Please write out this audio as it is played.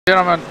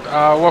Gentlemen,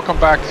 welcome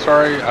back.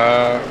 Sorry,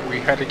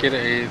 we had to get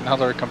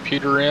another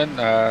computer in.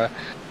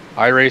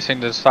 iRacing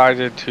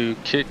decided to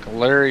kick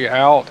Larry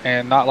out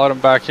and not let him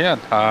back in.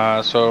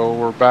 So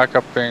we're back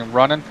up and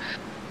running.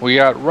 We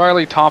got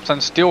Riley Thompson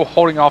still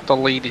holding off the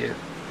lead.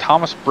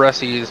 Thomas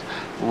Bresci is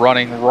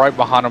running right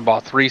behind him,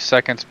 about 3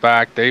 seconds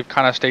back. They've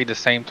kind of stayed the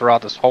same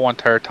throughout this whole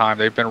entire time.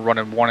 They've been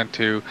running 1 and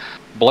 2.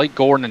 Blake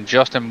Gordon and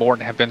Justin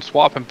Morton have been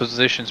swapping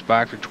positions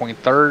back between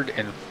 3rd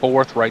and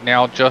 4th right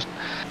now.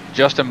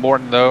 Justin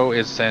Morton, though,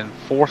 is in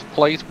 4th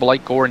place.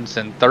 Blake Gordon's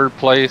in 3rd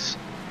place.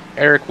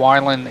 Eric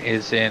Weiland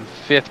is in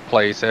 5th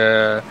place.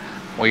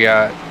 We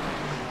got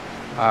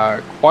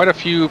quite a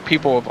few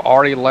people have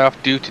already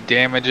left due to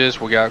damages.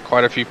 We got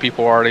quite a few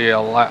people already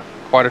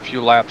quite a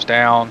few laps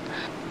down.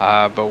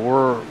 But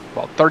we're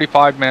about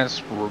 35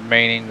 minutes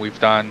remaining. We've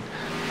done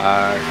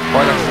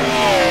quite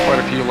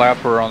a few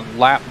laps. We're on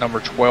lap number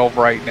 12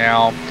 right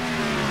now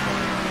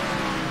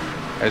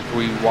as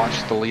we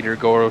watch the leader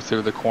go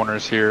through the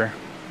corners here.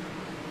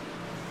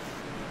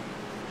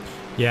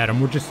 Yeah,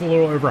 and we're just a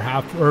little over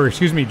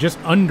just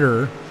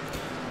under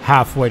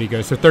halfway to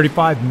go. So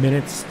 35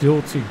 minutes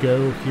still to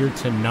go here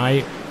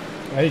tonight.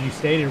 As you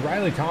stated,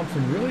 Riley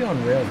Thompson really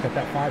on rails. Got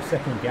that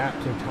 5-second gap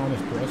to Thomas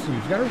Bresci,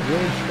 who's got a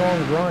really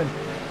strong run.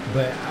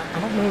 But I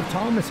don't know if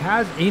Thomas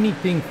has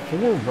anything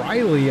for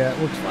Riley yet.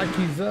 Looks like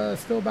he's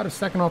still about a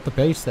second off the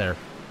pace there.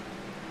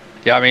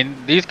 Yeah, I mean,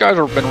 these guys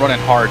have been running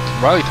hard.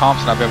 Riley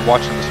Thompson, I've been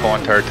watching this whole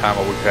entire time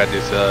while we've had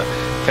these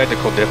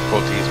technical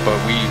difficulties, but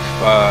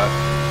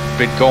we've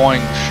been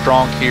going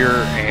strong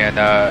here, and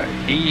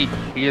he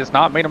has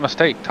not made a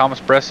mistake. Thomas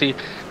Bresci,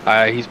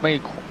 he's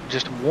made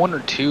just 1 or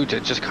 2 to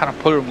just kind of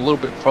put him a little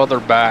bit further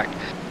back.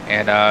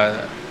 And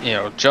you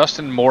know,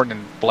 Justin Morton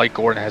and Blake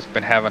Gordon has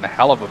been having a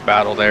hell of a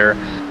battle there,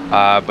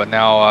 but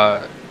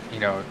now you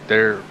know,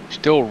 they're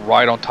still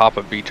right on top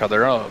of each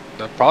other.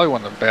 They're probably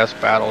one of the best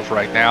battles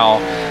right now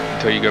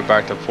until you go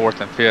back to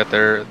 4th and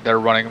 5th. They're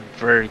running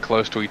very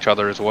close to each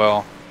other as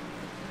well.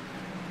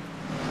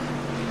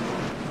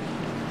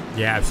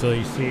 Yeah, so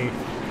you see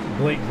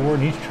Blake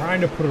Gordon, he's trying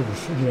to put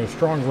a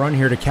strong run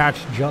here to catch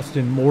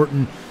Justin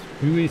Morton,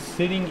 who is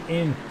sitting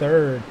in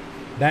 3rd.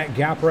 That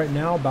gap right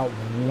now about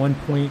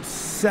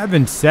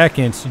 1.7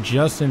 seconds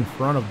just in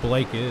front of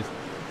Blake is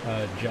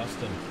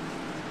Justin.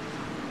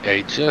 Yeah,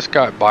 he just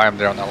got by him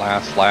there on the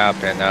last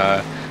lap, and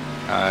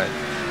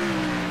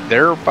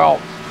they're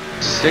about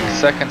 6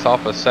 seconds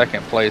off of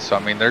 2nd place. So I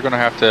mean, they're going to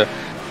have to,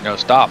 you know,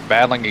 stop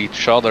battling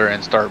each other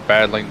and start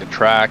battling the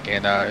track,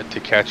 and to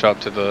catch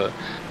up to the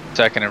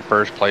 2nd and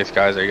 1st place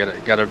guys. They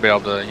got to be able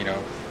to, you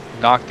know,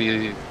 knock the,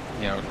 you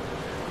know,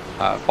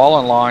 fall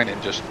in line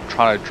and just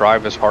try to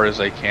drive as hard as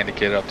they can to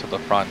get up to the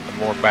front. The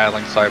more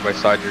battling side by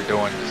side you're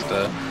doing, just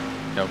the,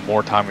 you know,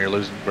 more time you're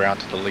losing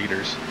ground to the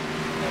leaders.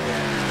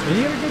 And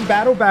you got a good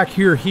battle back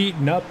here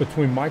heating up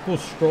between Michael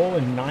Stroll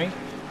in 9th.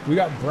 We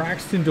got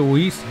Braxton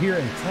DeWeese here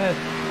in 10th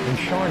and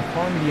Sean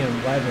Carmody in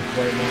 11th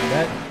right now.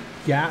 That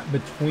gap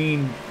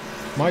between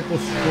Michael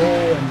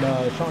Stroll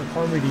and Sean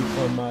Carmody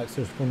from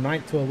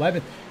 9th to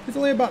 11th is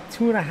only about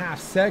 2.5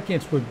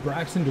 seconds, with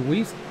Braxton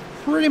DeWeese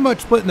pretty much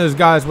splitting those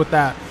guys with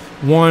that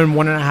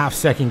 1.5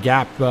 second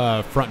gap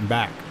front and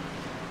back.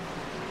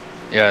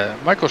 Yeah,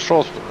 Michael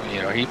Stroll's,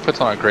 you know, he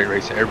puts on a great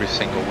race every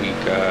single week.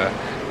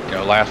 You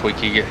know, last week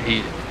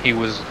he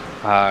was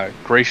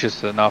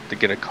gracious enough to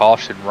get a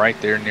caution right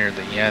there near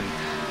the end.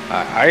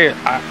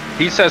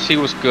 He says he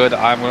was good.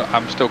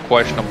 I'm still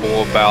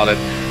questionable about it.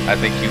 I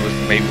think he was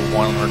maybe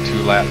 1 or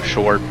 2 laps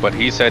short, but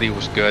he said he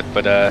was good.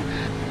 But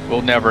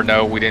we'll never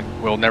know.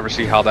 We'll never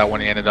see how that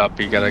one ended up.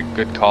 He got a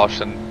good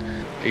caution.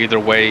 Either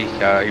way,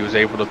 he was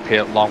able to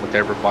pit along with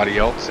everybody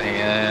else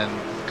and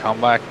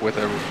come back with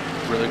a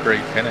really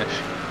great finish.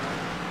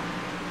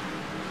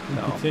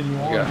 Continue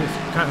on, just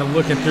kind of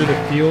looking through the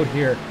field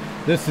here.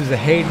 This is a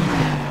Hayden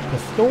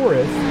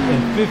Pastoris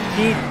in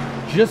 15th.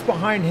 Just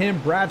behind him,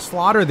 Brad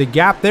Slaughter. The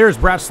gap there as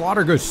Brad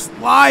Slaughter goes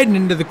sliding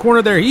into the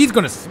corner there. He's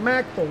going to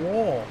smack the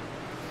wall.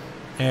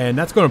 And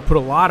that's going to put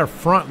a lot of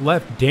front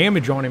left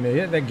damage on him.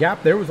 That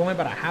gap there was only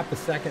about 1/2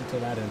 second to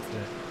that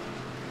incident.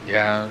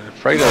 Yeah, I'm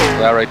afraid of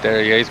that right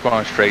there. Yeah, he's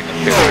going straight in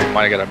the pit. He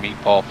might have got a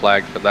meatball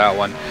flag for that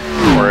one,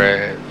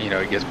 or you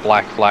know, he gets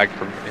black flag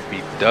from if he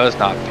does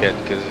not pit,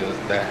 because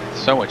that's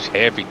so much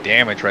heavy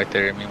damage right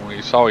there. I mean,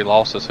 we saw he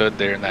lost his hood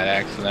there in that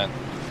accident.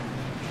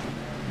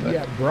 But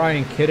yeah,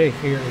 Brian Kidda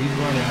here. He's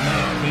running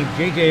 19th.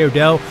 JJ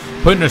Odell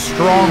putting a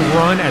strong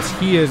run as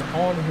he is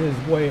on his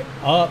way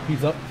up.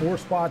 He's up 4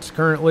 spots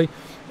currently,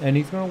 and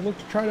he's going to look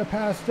to try to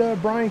pass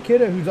Brian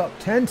Kidda, who's up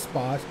 10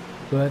 spots.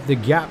 But the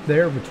gap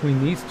there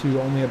between these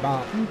two only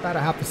about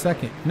 1/2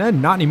 second. No,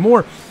 not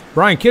anymore.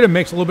 Brian Kidda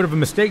makes a little bit of a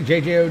mistake.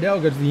 JJ Odell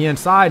goes to the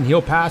inside, and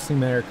he'll pass him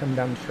there coming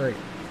down the straight.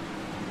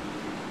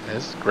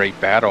 this is a great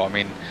battle. I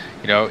mean,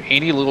 you know,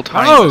 any little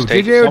tiny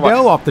mistake. JJ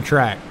Odell off the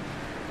track.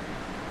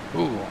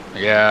 Ooh,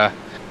 yeah.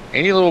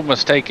 Any little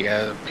mistake,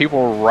 people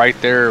are right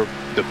there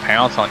to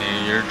pounce on you.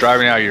 You're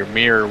driving out of your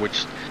mirror,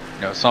 which,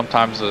 you know,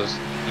 sometimes is,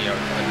 you know,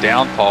 a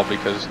downfall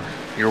because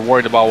you're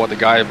worried about what the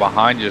guy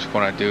behind you is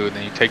going to do, and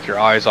then you take your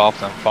eyes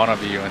off in front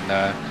of you,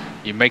 and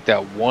you make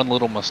that one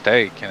little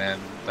mistake, and then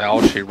they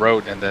all she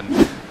wrote, and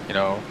then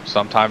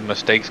sometimes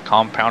mistakes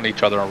compound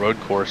each other on road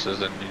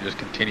courses, and you just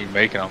continue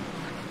making them.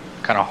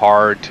 Kind of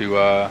hard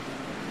to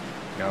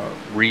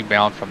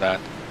rebound from that.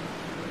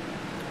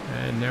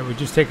 And we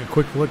just take a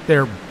quick look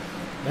there.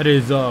 That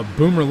is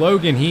Boomer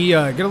Logan. He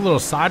get a little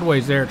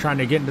sideways there trying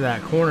to get into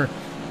that corner.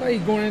 But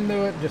he's going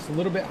into it just a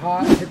little bit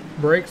hot, hit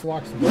the brakes,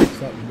 locks the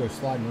brakes up, and goes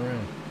sliding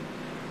around.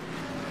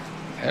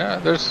 Yeah,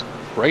 there's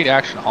great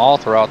action all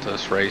throughout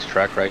this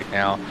racetrack right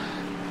now.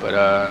 But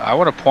I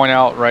want to point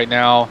out right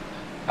now,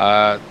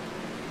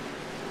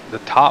 the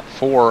top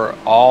 4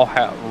 all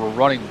were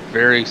running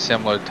very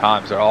similar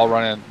times. They're all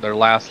running, their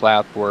last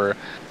lap were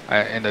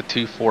in the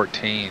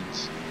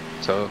 2:14s.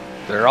 So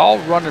they're all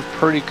running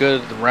pretty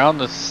good around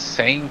the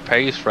same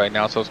pace right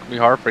now. So it's going to be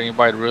hard for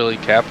anybody to really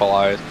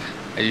capitalize.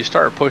 As you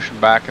start pushing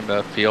back in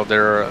the field,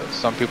 there are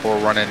some people are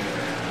running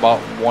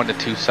about 1 to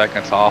 2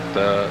 seconds off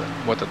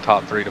what the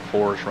top 3 to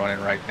 4 is running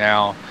right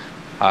now.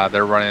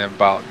 They're running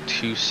about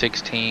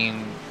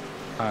 2:16.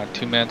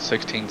 2 minutes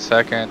 16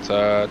 seconds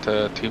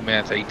to 2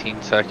 minutes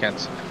 18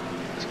 seconds.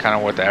 It's kind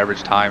of what the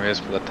average time is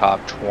for the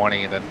top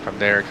 20, and then from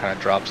there it kind of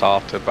drops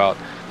off to about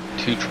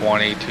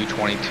 2:20,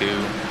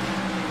 2:22.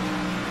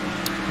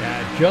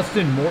 Yeah,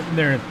 Justin Morton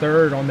there in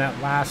third on that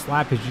last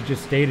lap, as you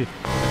just stated,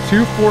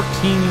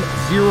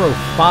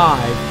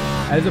 2:14.05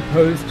 as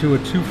opposed to a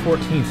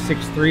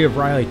 2:14.63 of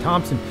Riley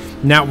Thompson.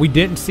 Now, we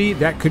didn't see,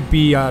 that could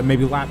be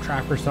maybe lap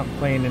track or something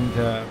playing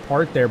into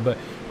part there, but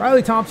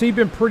Riley Thompson, he's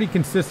been pretty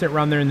consistent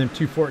around there in the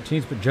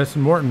 2:14s, but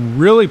Justin Morton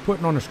really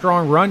putting on a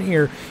strong run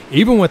here,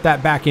 even with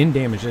that back end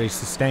damage that he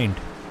sustained.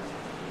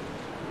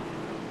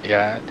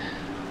 Yeah,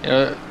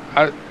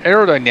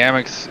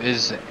 aerodynamics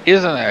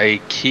isn't a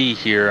key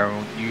here. I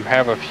mean, you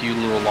have a few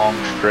little long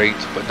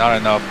straights, but not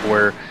enough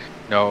where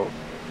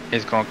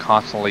it's going to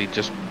constantly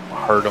just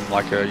hurt them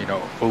like a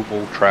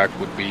oval track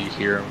would be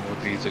here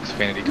with these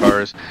Xfinity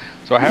cars.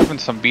 So having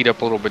some beat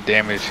up, a little bit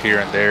damage here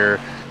and there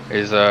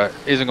isn't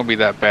going to be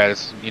that bad.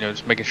 It's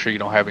just making sure you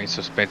don't have any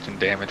suspension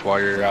damage while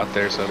you're out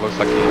there. So it looks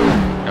like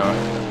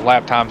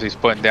lap times he's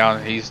putting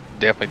down, he's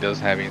definitely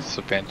doesn't have any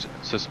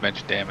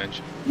suspension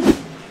damage.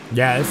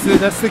 Yeah,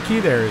 that's the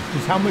key there. Is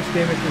just how much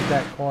damage does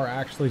that car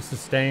actually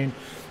sustain?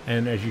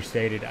 And as you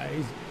stated,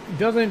 it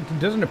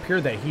doesn't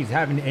appear that he's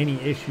having any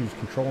issues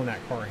controlling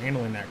that car,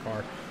 handling that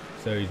car.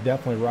 So he's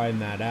definitely riding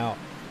that out.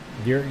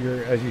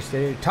 You're as you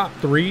stated, top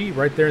 3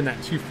 right there in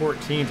that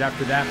 2:14s.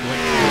 After that,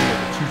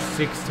 went to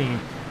the 2:16.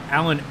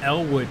 Alan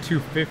Elwood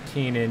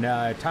 2:15, and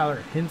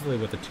Tyler Hensley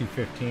with a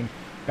 2:15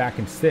 back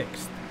in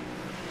 6th.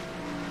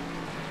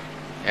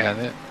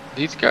 Yeah,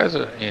 these guys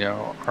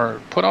are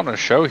put on a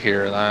show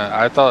here.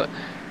 I thought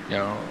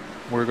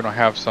we're gonna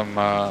have some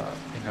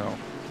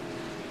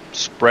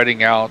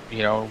spreading out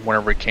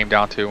whenever it came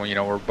down to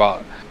we're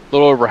about a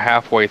little over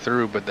halfway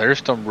through, but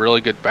there's some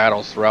really good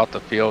battles throughout the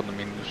field. I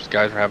mean, these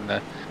guys are having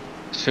to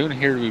soon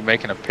here to be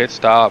making a pit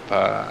stop.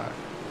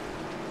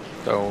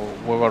 So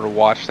we're going to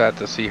watch that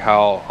to see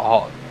how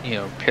all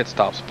pit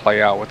stops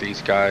play out with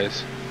these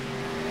guys.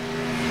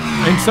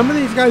 And some of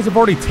these guys have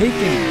already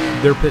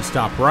taken their pit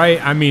stop,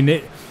 right? I mean,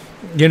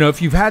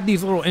 if you've had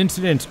these little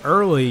incidents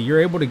early, you're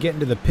able to get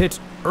into the pits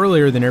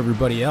earlier than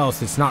everybody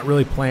else. It's not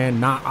really planned,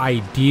 not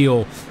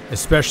ideal,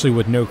 especially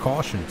with no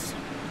cautions.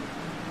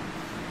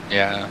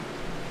 Yeah.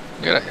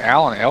 You got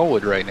Alan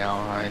Elwood right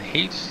now, and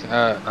he's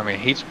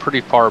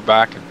pretty far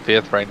back in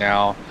 5th right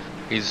now.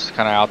 He's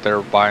kind of out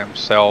there by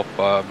himself,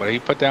 but he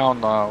put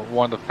down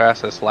one of the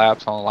fastest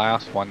laps on the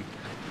last one.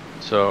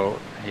 So,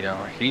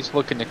 he's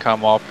looking to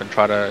come up and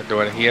try to do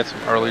it. He had some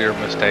earlier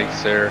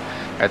mistakes there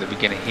at the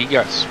beginning. He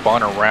got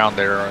spun around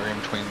there in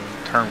between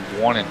turn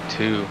 1 and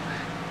 2,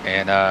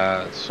 and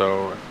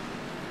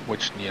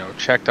which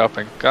checked up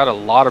and got a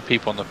lot of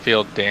people in the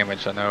field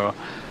damaged. I know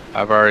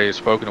I've already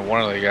spoken to one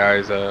of the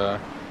guys,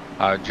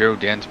 Joe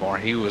Densmore.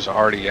 He was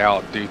already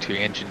out due to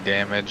engine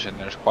damage, and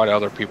there's quite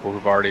other people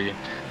who've already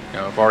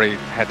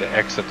had to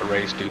exit the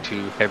race due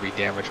to heavy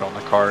damage on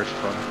the cars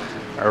from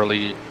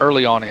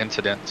early on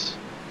incidents.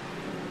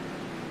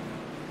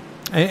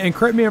 And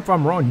correct me if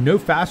I'm wrong, no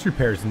fast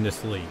repairs in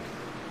this league.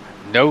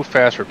 No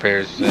fast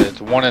repairs. It's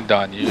one and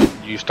done.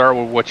 You start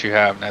with what you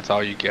have, and that's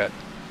all you get.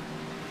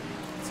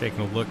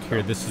 Taking a look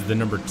here, this is the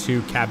number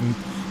 2, Calvin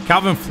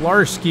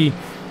Flarsky,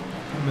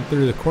 coming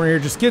through the corner here,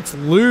 just gets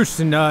loose,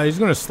 and he's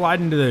going to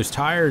slide into those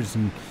tires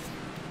and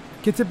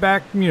gets it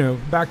back,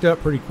 backed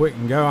up pretty quick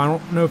and go. I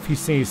don't know if he's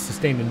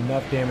sustained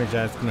enough damage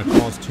that's going to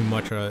cause too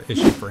much of an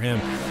issue for him.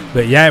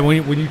 But yeah,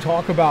 when you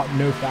talk about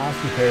no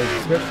fast repairs,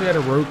 especially at a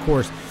road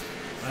course,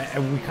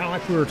 we kind of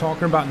like we were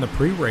talking about in the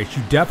pre-race,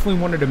 you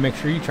definitely wanted to make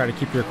sure you try to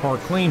keep your car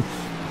clean.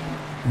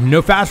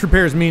 No fast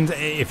repairs means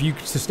if you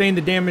sustain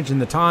the damage in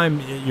the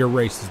time, your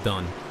race is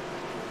done.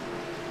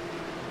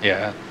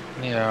 Yeah,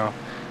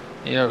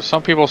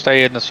 some people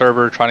stay in the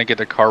server trying to get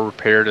the car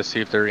repaired to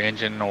see if their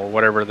engine or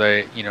whatever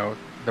they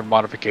the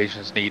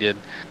modifications needed.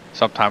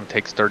 Sometimes it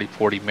takes 30,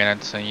 40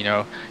 minutes, and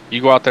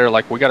you go out there,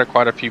 like we got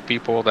quite a few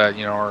people that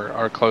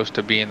are close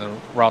to being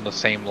around the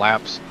same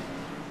laps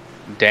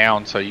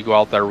down. So you go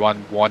out there,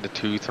 run 1 to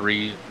 2,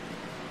 3,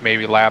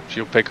 maybe laps.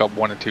 You'll pick up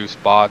 1 to 2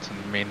 spots, and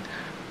I mean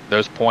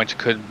those points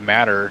could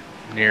matter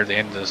near the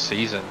end of the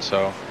season.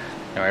 So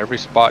every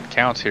spot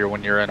counts here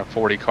when you're in a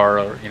 40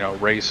 car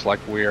race like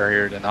we are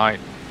here tonight.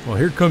 Well,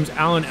 here comes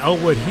Alan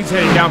Elwood. He's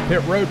heading down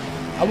pit road.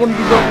 I wanted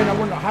to go in. I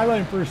wanted to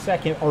highlight him for a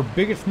second. Our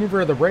biggest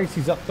mover of the race.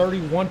 He's up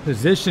 31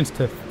 positions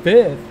to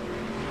 5th.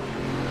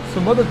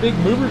 Some other big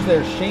movers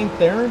there. Shane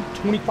Theron,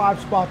 25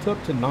 spots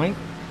up to 9th.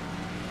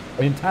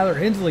 And Tyler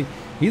Hensley,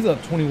 he's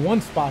up 21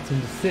 spots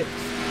into 6th.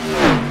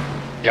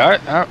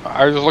 Yeah,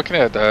 I was looking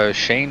at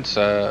Shane's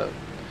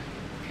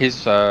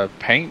his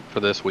paint for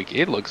this week.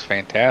 It looks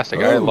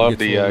fantastic. I love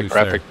the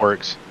graphic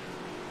works.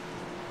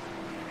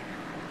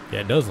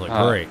 Yeah, it does look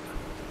great.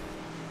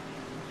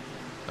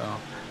 So,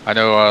 I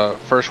know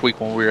first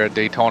week when we were at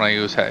Daytona,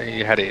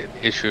 he had an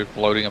issue of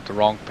loading up the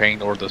wrong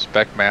paint, or the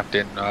spec map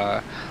didn't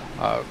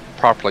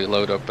properly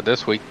load up. But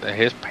this week,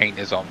 his paint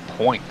is on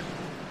point.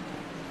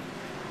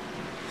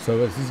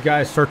 So as these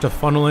guys start to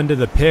funnel into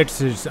the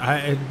pits,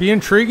 it'd be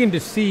intriguing to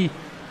see,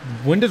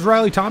 when does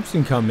Riley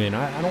Thompson come in?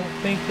 I don't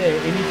think that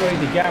anybody,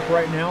 the gap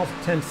right now is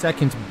 10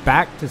 seconds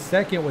back to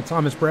second with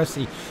Thomas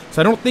Bresci.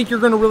 So I don't think you're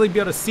going to really be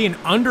able to see an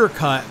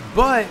undercut,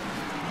 but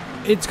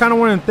it's kind of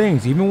one of the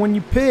things. Even when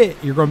you pit,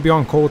 you're going to be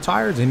on cold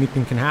tires.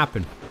 Anything can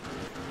happen.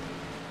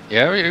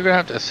 Yeah, you're going to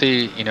have to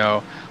see,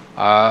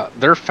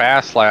 their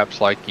fast laps,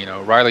 like,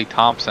 Riley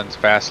Thompson's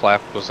fast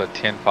lap was a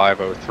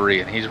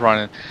 10.503, and he's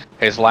running,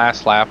 his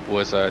last lap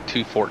was a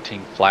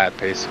 2:14 flat,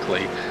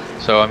 basically.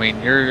 So, I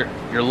mean, you're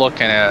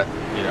looking at,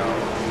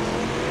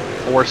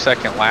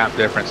 4-second lap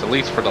difference, at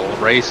least for the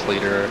race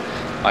leader.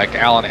 Like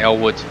Alan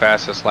Elwood's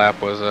fastest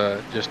lap was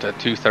just a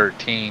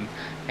 2:13,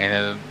 and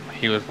then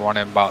he was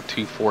running about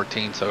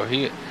 2:14. So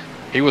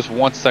he was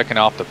 1 second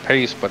off the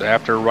pace, but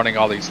after running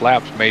all these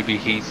laps, maybe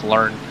he's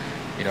learned,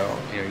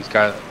 he's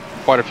got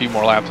quite a few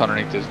more laps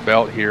underneath his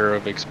belt here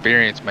of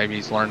experience. Maybe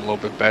he's learned a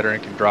little bit better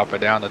and can drop it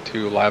down to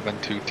 2:11,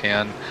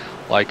 2:10,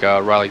 like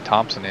Riley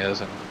Thompson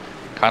is, and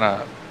kind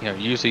of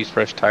use these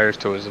fresh tires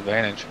to his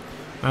advantage.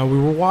 We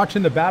were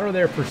watching the battle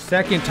there for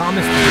second.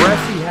 Thomas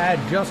Bresci had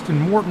Justin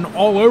Morton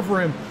all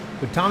over him,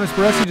 but Thomas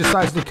Bresci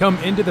decides to come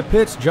into the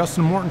pits.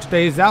 Justin Morton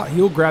stays out.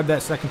 He'll grab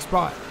that second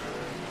spot.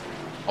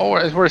 Oh,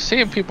 as we're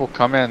seeing people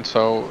come in,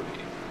 so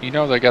they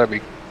got to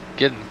be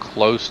getting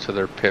close to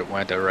their pit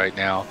window right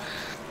now.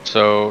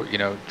 So,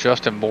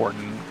 Justin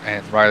Morton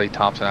and Riley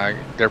Thompson,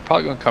 they're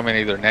probably going to come in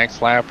either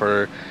next lap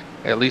or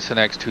at least the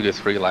next 2 to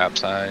 3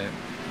 laps. You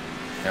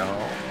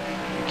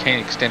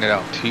can't extend it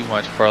out too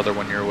much further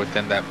when you're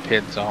within that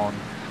pit zone.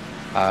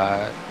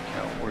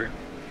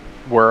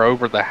 We're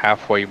over the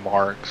halfway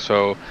mark,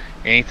 so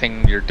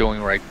anything you're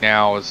doing right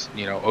now is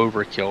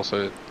overkill.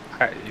 So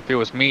if it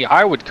was me,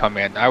 I would come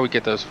in. I would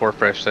get those 4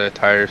 fresh set of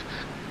tires,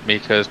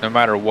 because no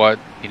matter what,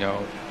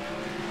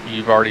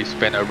 you've already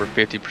spent over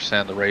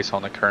 50% of the race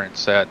on the current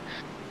set,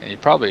 and you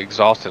probably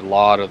exhausted a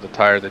lot of the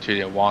tire that you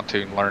didn't want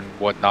to, and learned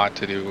what not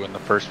to do in the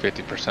first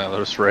 50% of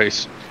this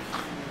race.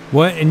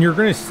 Well, and you're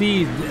going to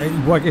see,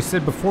 like I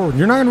said before,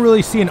 you're not going to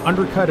really see an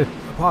undercut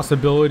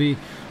possibility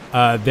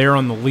there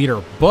on the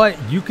leader, but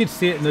you could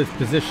see it in those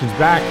positions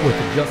back with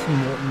Justin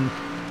Morton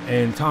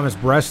and Thomas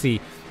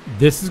Bresci.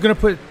 This is going to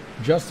put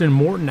Justin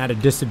Morton at a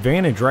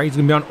disadvantage, right? He's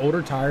going to be on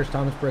older tires.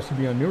 Thomas Bresci will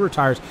be on newer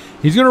tires.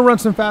 He's going to run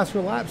some faster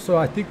laps, so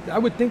I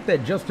would think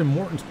that Justin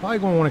Morton's probably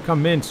going to want to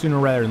come in sooner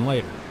rather than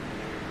later.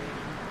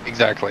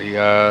 Exactly.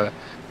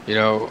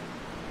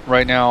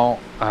 Right now,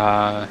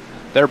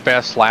 their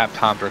best lap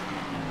times are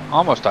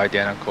almost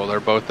identical.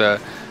 They're both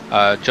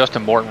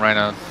Justin Morton ran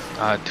a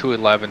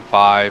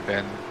 2:11.5,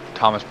 and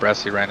Thomas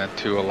Bresci ran a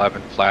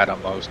 2:11 flat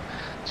almost.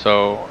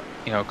 So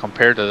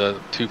compared to the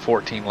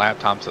 2:14 lap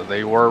times that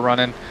they were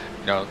running,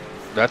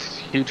 that's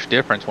a huge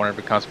difference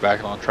whenever it comes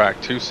back on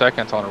track. 2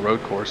 seconds on a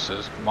road course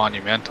is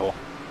monumental.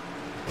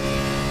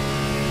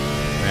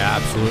 Yeah,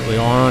 absolutely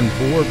on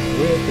board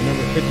with the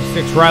number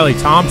 56, Riley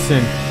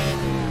Thompson.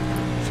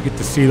 You get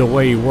to see the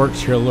way he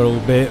works here a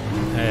little bit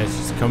as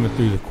he's coming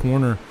through the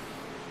corner.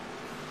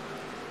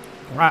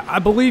 I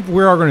believe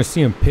we are going to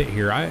see him pit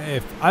here.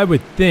 I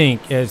would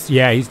think, he's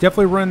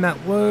definitely running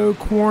that low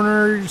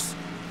corners.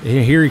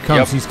 Here he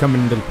comes. Yep. He's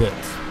coming into the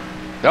pits.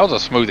 That was a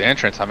smooth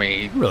entrance. I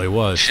mean, he really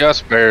was.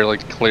 Just barely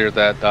cleared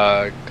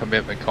that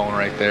commitment cone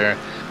right there.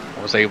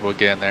 Was able to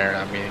get in there.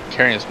 I mean,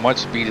 carrying as much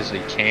speed as he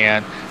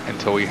can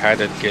until he had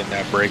to get in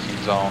that braking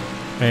zone.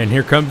 And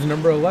here comes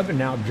number 11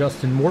 now,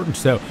 Justin Morton.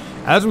 So,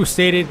 as we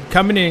stated,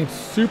 coming in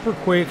super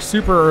quick,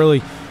 super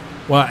early.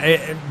 Well,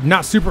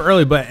 not super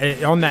early,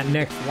 but on that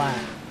next lap.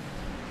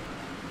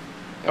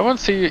 I want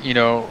to see,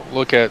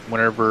 look at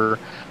whenever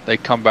they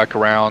come back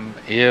around,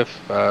 if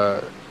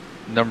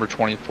number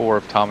 24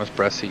 of Thomas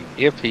Bresci,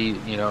 if he,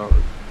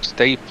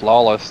 stay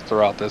flawless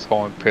throughout this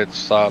whole pit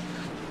stop,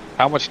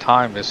 how much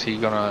time is he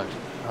going to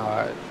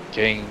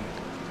gain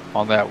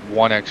on that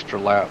one extra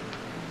lap?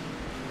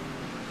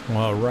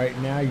 Well, right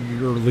now,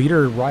 your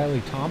leader,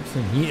 Riley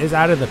Thompson, he is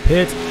out of the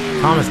pits.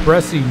 Thomas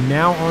Bressy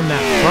now on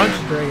that front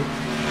straight.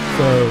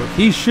 So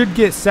he should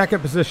get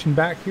second position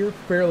back here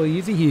fairly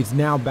easy. He's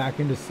now back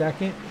into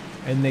second.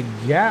 And the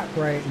gap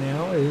right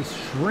now is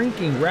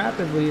shrinking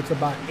rapidly. It's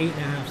about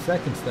 8.5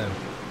 seconds, though.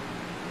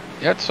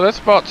 Yeah, so that's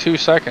about 2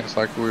 seconds,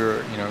 like we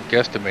were,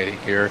 guesstimating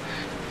here.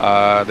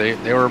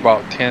 They were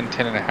about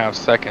 10.5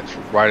 seconds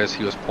right as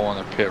he was pulling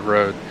the pit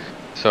road.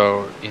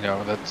 So,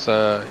 that's,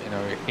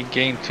 he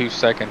gained 2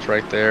 seconds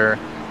right there,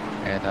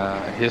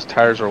 and his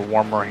tires are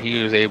warmer.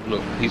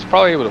 He's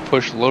probably able to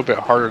push a little bit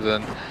harder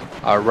than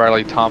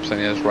Riley Thompson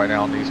is right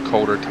now on these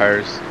colder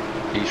tires.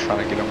 He's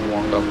trying to get them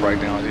warmed up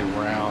right now as he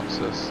rounds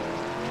this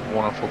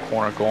wonderful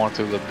corner going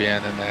through the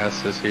bend and the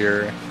S's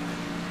here.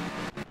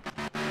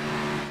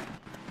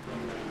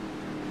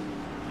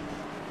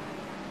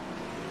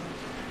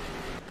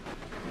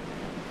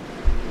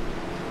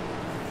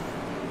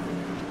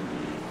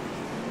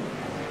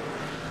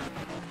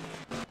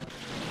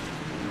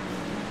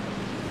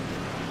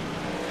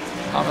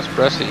 Thomas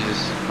Bressy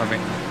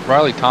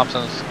Riley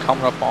Thompson's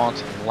coming up on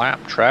some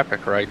lap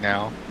traffic right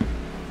now.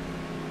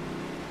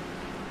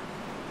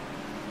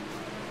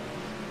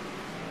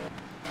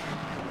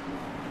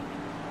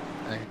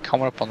 And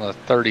coming up on the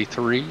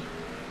 33.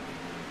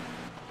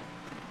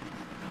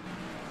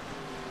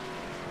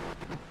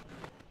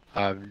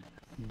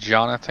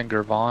 Jonathan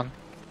Gervon.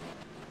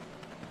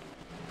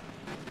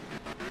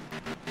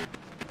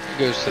 He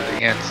goes to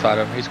the inside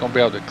of him. He's going to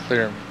be able to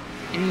clear him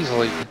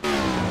easily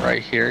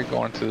right here,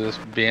 going to this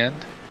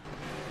bend.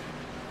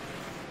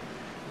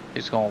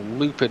 He's going to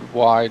loop it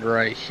wide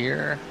right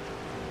here.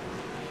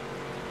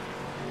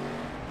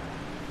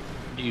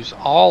 Use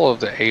all of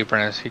the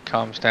apron as he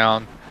comes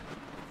down,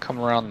 come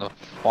around the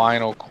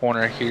final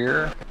corner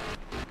here.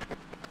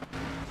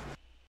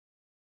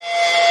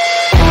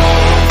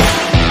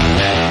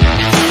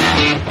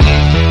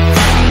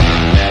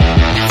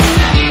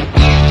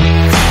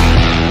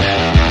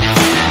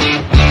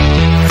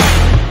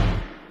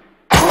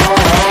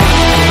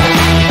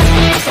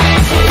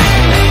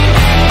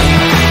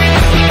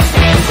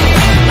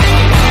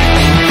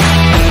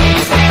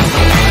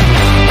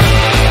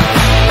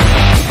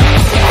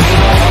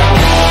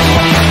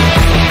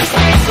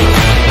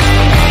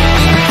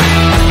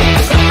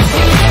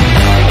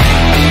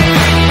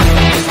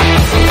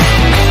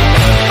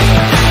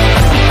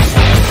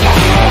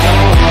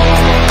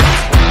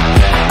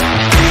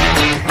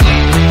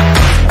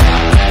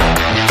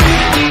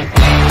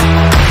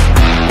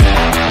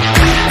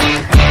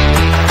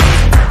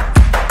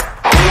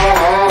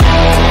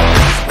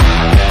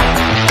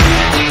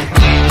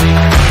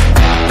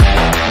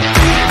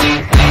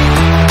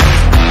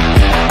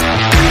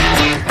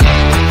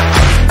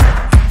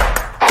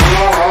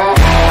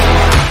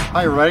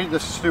 Hi everybody,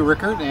 this is Stu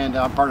Rickard and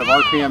I'm part of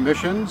RPM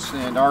Missions,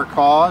 and our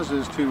cause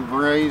is to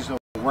raise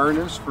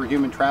awareness for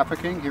human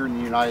trafficking here in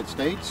the United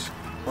States,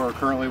 where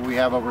currently we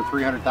have over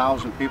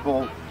 300,000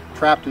 people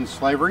trapped in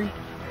slavery,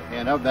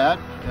 and of that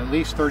at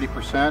least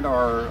 30%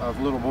 are of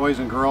little boys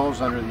and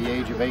girls under the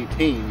age of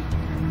 18.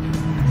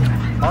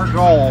 Our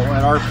goal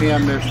at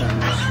RPM Missions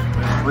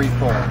is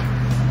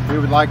threefold. We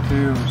would like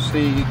to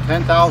see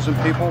 10,000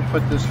 people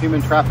put this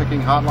human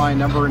trafficking hotline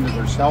number into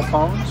their cell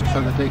phones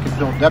so that they can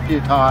feel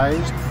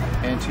deputized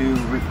and to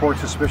report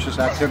suspicious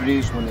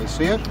activities when they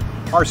see it.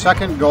 Our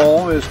second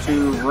goal is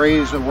to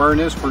raise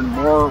awareness for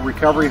more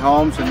recovery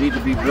homes that need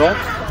to be built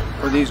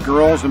for these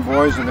girls and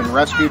boys that have been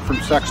rescued from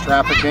sex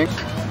trafficking.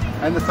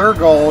 And the third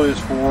goal is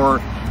for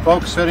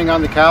folks sitting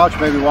on the couch,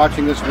 maybe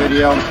watching this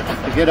video,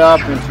 to get up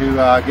and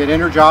to get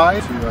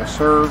energized, to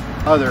serve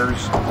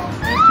others,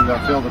 and to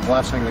feel the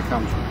blessing that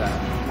comes with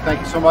that.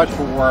 Thank you so much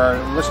for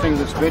listening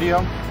to this video.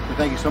 And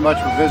thank you so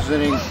much for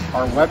visiting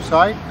our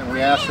website, and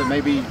we ask that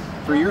maybe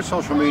through your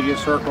social media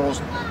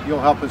circles, you'll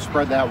help us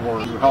spread that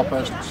word. You'll help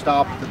us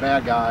stop the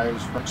bad guys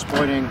from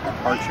exploiting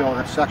our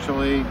children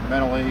sexually,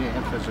 mentally,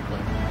 and physically.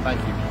 Thank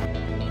you.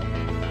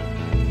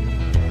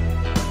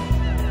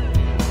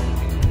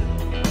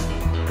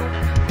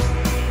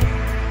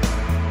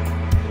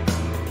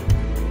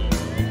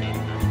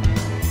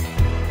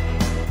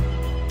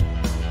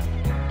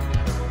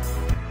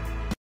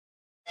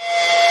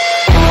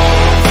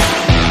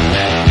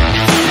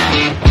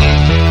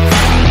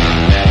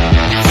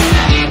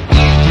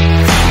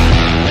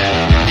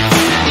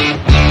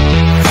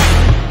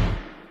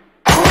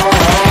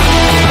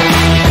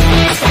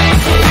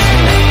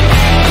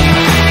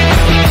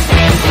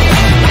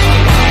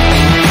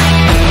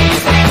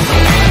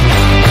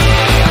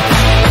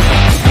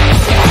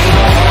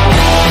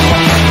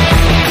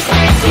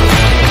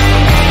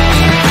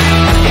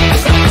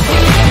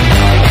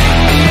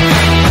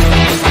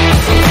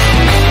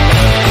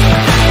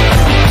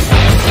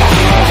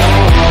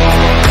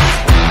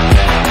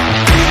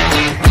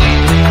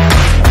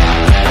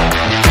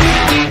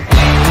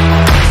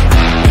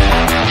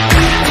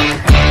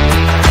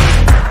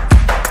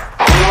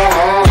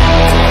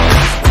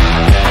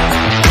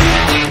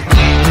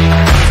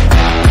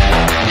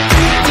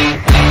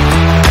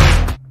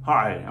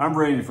 Hi, I'm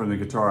Randy from the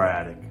Guitar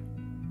Attic.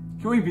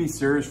 Can we be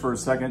serious for a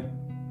second?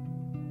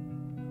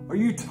 Are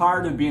you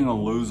tired of being a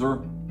loser?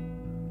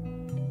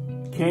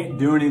 Can't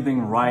do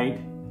anything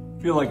right?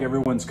 Feel like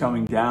everyone's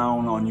coming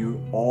down on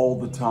you all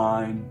the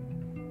time?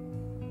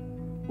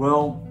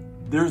 Well,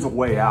 there's a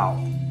way out,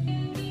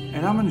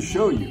 and I'm gonna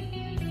show you.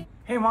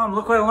 Hey Mom,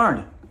 look what I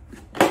learned.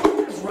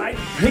 That's right,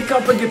 pick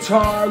up a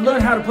guitar,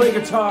 learn how to play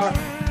guitar.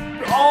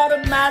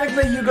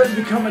 Automatically you're gonna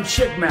become a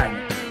chick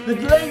magnet. The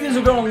ladies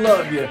are gonna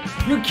love you.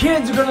 Your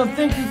kids are gonna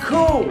think you're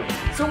cool.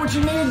 So what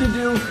you need to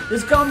do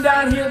is come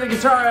down here to the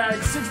Guitar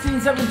Addict,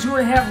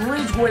 16725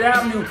 Ridgewood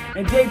Avenue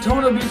in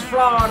Daytona Beach,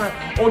 Florida,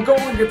 or go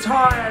on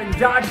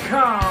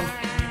guitaraddict.com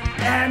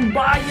and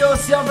buy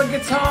yourself a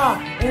guitar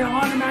and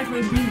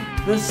automatically be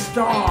the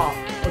star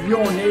of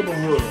your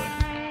neighborhood.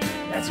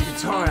 That's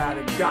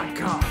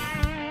guitaraddict.com.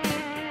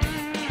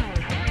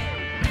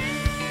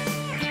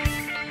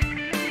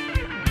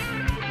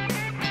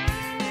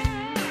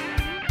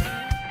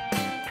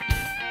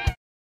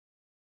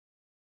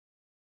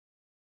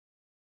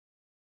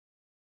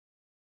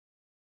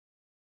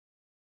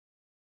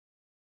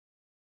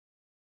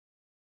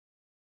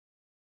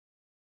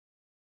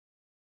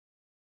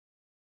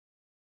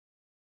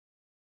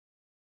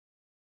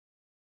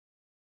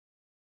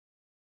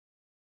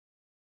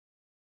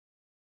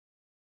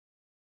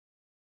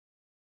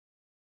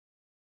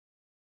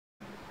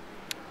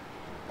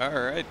 All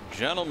right,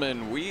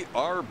 gentlemen, we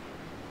are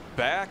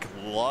back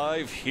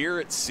live here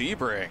at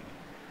Sebring.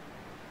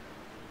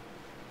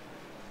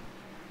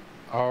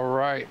 All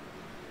right.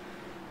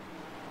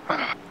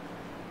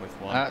 With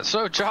one.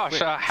 So,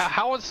 Josh,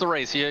 how was the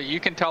race? You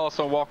can tell us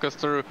and walk us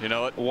through. You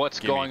know what? What's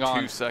Give going me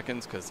on. 2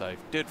 seconds, because I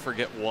did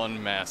forget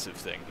one massive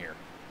thing here.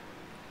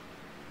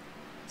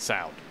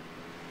 Sound.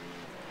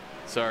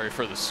 Sorry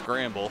for the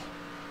scramble.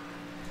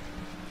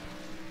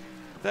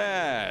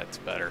 That's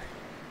better.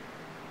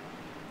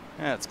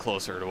 That's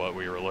closer to what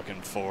we were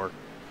looking for.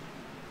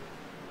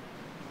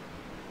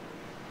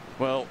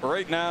 Well,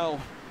 right now,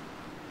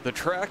 the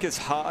track is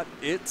hot,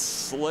 it's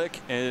slick,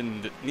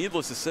 and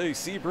needless to say,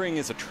 Sebring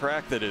is a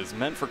track that is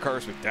meant for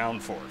cars with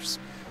downforce.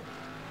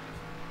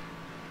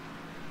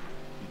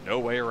 No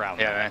way around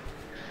that.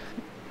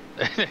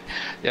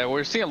 Yeah,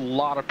 we're seeing a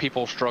lot of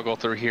people struggle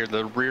through here.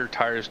 The rear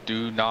tires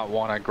do not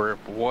want to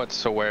grip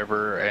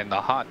whatsoever, and the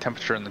hot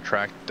temperature in the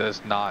track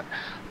does not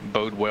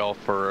bode well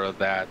for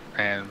that,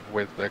 and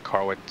with the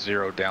car with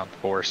zero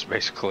downforce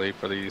basically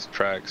for these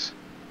tracks.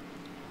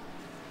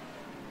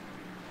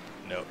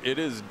 No, it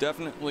is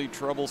definitely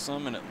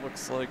troublesome, and it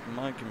looks like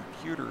my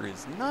computer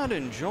is not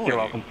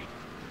enjoying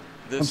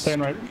this. I'm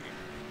staying right.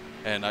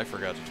 And I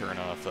forgot to turn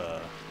off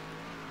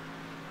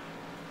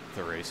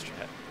the race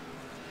chat.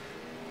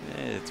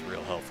 It's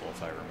real helpful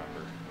if I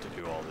remember to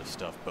do all this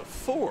stuff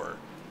before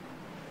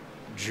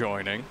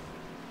joining.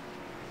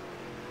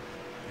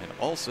 And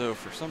also,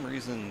 for some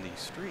reason, the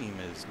stream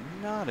is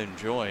not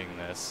enjoying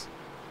this.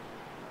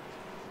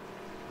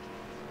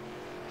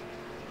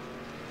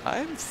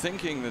 I'm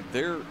thinking that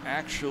there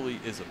actually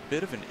is a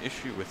bit of an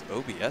issue with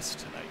OBS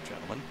tonight,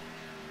 gentlemen.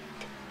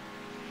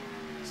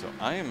 So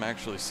I am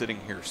actually sitting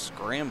here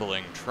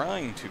scrambling,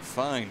 trying to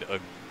find a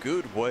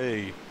good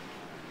way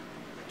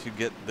to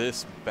get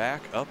this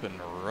back up and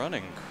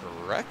running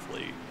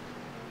correctly.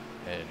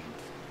 And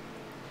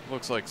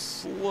looks like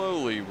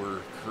slowly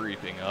we're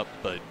creeping up,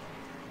 but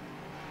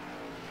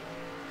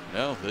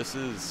no, this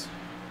is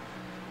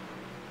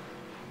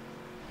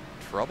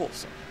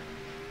troublesome.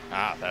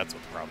 Ah, that's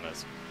what the problem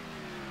is.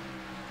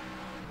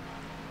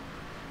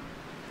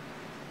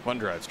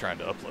 OneDrive's trying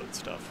to upload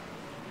stuff.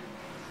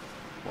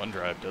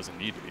 OneDrive doesn't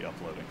need to be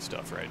uploading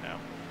stuff right now.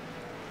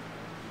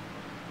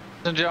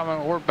 Ladies and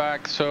gentlemen, we're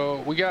back.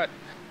 So we got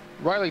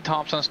Riley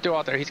Thompson still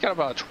out there. He's got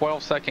about a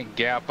 12-second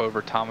gap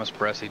over Thomas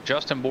Bresci.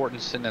 Justin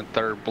Bortonson in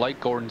third.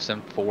 Blake Gordon's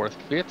in fourth.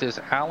 Fifth is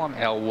Alan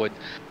Elwood.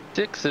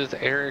 Sixth is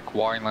Eric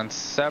Wineland.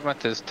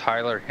 Seventh is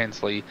Tyler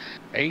Hensley.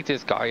 Eighth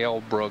is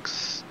Gael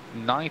Brooks.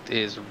 Ninth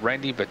is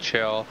Randy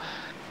Bachel.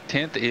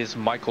 10th is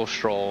Michael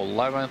Stroll.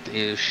 11th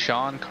is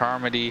Sean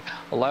Carmody.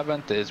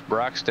 11th is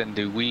Braxton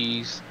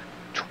Deweese.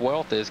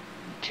 12th is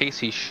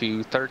Casey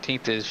Shue.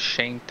 13th is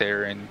Shane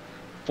Theron.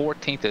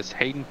 14th is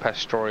Hayden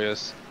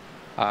Pastorius.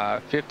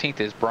 15th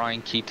is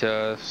Brian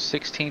Keita.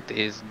 16th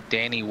is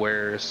Danny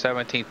Ware.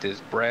 17th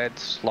is Brad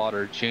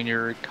Slaughter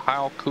Jr.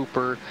 Kyle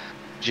Cooper,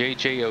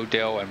 JJ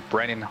Odell, and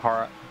Brandon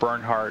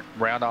Bernhardt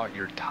round out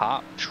your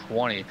top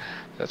 20.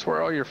 That's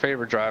where all your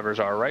favorite drivers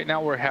are. Right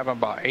now we're having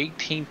about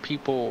 18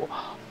 people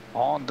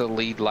on the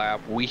lead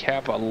lap. We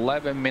have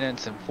 11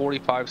 minutes and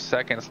 45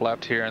 seconds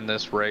left here in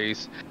this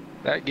race.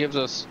 That gives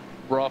us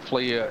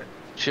roughly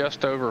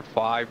just over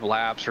 5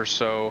 laps or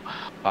so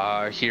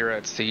here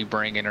at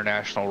Sebring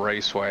International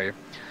Raceway.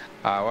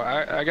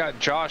 I got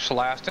Josh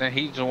Laston.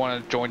 He's the one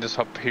that joined us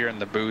up here in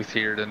the booth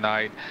here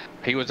tonight.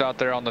 He was out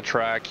there on the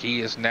track. He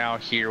is now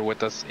here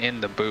with us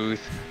in the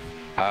booth.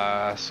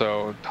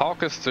 So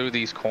talk us through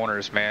these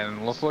corners,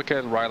 man. Let's look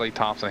at Riley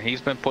Thompson.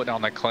 He's been putting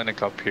on the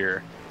clinic up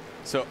here.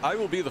 So I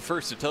will be the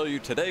first to tell you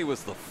today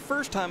was the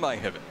first time I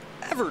have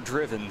ever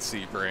driven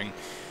Sebring.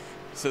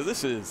 So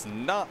this is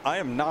not, I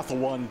am not the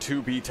one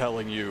to be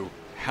telling you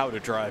how to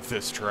drive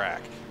this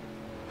track.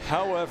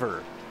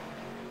 However,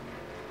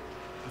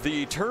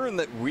 the turn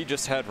that we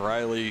just had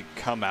Riley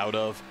come out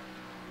of,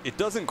 it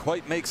doesn't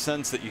quite make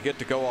sense that you get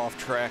to go off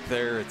track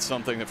there. It's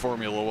something that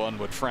Formula One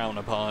would frown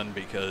upon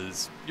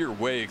because you're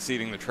way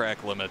exceeding the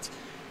track limits.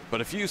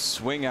 But if you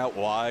swing out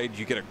wide,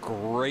 you get a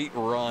great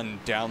run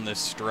down this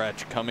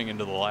stretch coming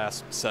into the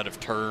last set of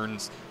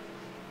turns.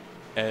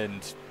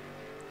 And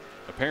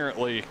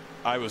apparently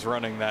I was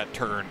running that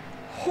turn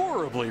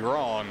horribly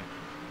wrong.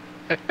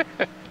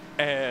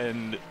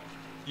 And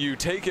you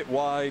take it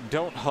wide,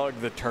 don't hug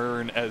the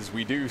turn, as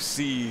we do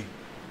see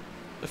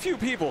a few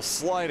people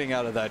sliding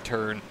out of that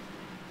turn.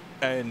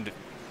 And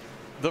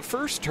the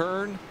first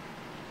turn,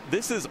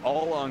 this is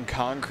all on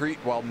concrete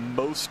while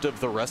most of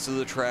the rest of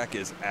the track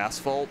is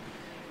asphalt.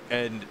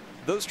 And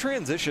those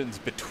transitions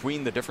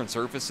between the different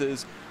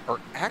surfaces are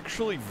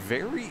actually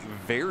very,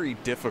 very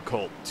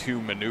difficult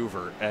to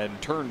maneuver.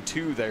 And turn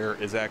 2 there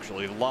is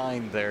actually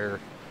lined there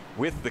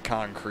with the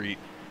concrete,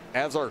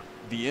 as are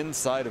the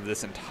inside of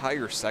this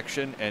entire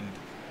section, and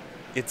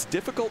it's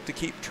difficult to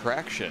keep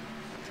traction.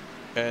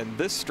 And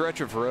this stretch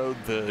of road,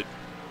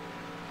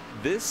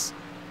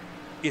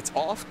 it's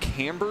off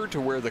camber to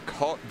where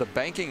the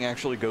banking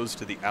actually goes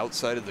to the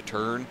outside of the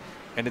turn,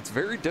 and it's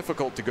very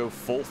difficult to go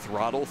full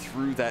throttle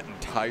through that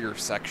entire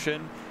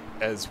section,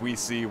 as we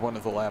see one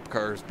of the lap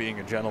cars being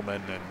a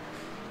gentleman, and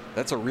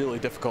that's a really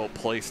difficult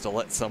place to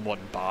let someone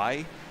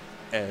by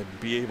and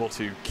be able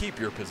to keep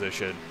your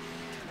position.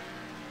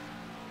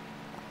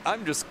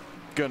 I'm just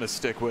gonna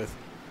stick with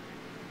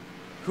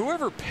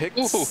whoever picked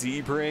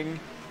Sebring.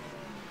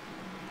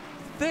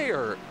 They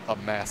are a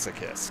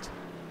masochist.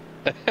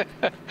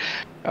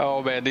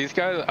 Oh man, these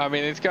guys, I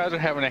mean, these guys are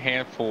having a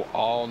handful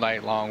all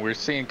night long. We're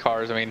seeing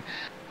cars, I mean,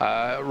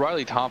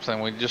 Riley Thompson,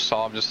 we just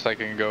saw him just a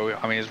second ago.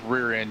 I mean, his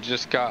rear end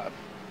just got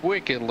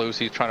wicked loose.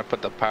 He's trying to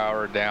put the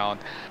power down.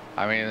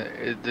 I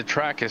mean, the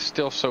track is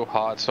still so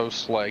hot, so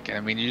slick. And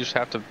I mean, you just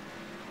have to,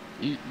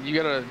 you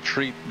gotta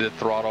treat the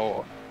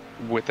throttle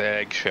with the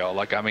eggshell.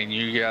 Like, I mean,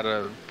 you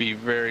gotta be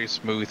very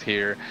smooth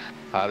here.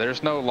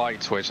 There's no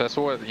light switch. That's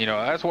what, you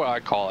know, that's what I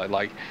call it.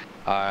 Like,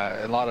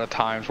 a lot of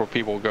times where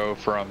people go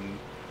from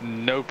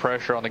no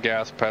pressure on the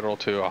gas pedal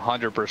to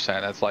 100%,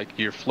 that's like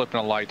you're flipping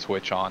a light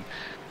switch on.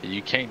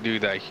 You can't do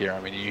that here. I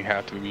mean, you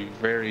have to be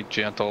very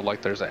gentle,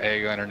 like there's an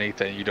egg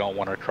underneath it. You don't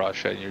want to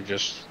crush it. You're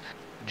just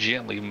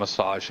gently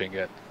massaging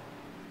it.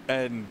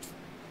 And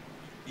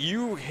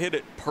you hit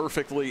it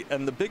perfectly.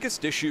 And the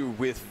biggest issue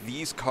with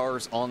these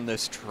cars on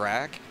this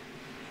track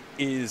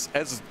is,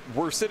 as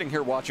we're sitting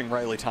here watching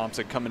Riley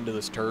Thompson come into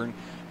this turn,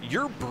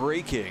 you're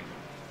braking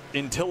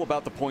until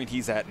about the point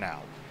he's at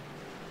now.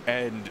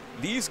 And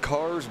these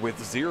cars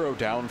with zero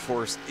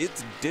downforce,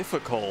 it's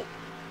difficult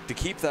to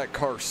keep that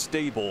car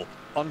stable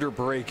under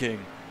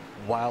braking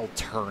while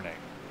turning.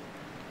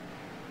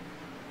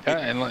 Yeah,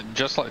 and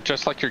just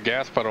like your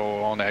gas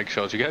pedal on the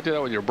eggshells, you got to do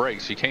that with your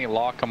brakes. You can't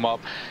lock them up.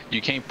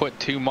 You can't put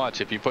too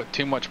much. If you put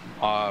too much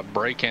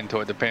brake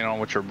into it, depending on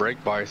what your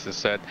brake bias is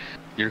set,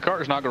 your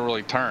car is not going to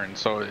really turn.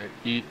 So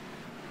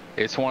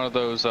it's one of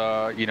those,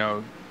 you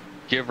know,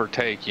 give or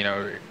take. You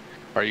know,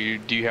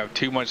 do you have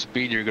too much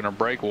speed? You're going to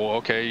brake. Well,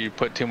 okay, you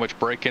put too much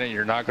brake in it,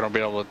 you're not going to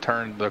be able to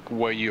turn the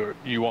way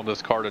you want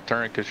this car to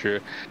turn because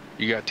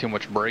you got too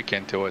much brake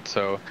into it.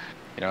 So,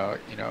 you know,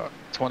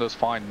 it's one of those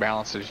fine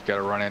balances you got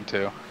to run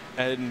into.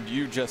 And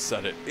you just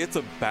said it. It's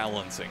a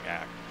balancing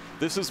act.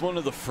 This is one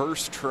of the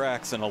first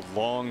tracks in a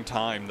long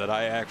time that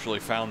I actually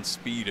found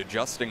speed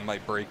adjusting my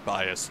brake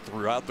bias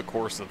throughout the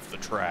course of the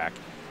track,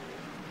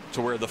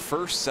 to where the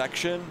first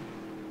section,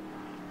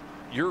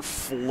 you're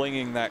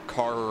flinging that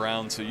car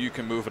around so you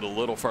can move it a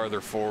little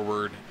farther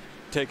forward.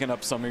 Taking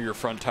up some of your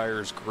front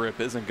tires' grip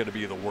isn't going to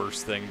be the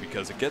worst thing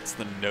because it gets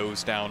the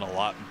nose down a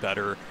lot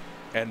better.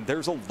 And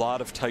there's a lot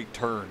of tight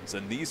turns,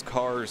 and these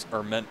cars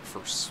are meant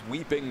for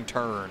sweeping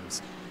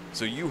turns.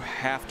 So you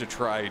have to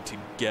try to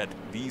get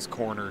these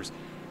corners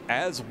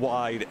as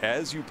wide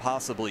as you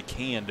possibly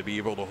can to be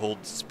able to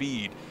hold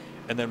speed.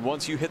 And then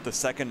once you hit the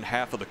second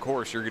half of the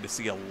course, you're going to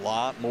see a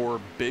lot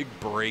more big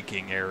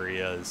braking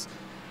areas.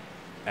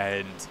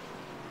 And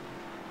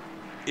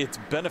it's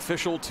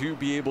beneficial to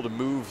be able to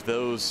move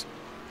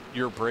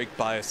your brake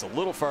bias a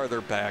little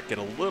farther back, get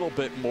a little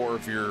bit more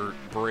of your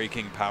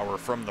braking power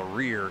from the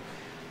rear.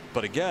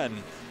 But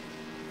again,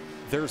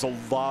 there's a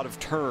lot of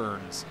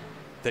turns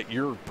that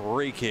you're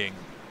braking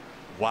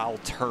while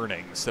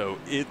turning. So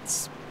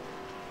it's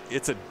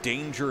a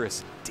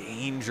dangerous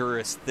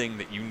thing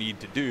that you need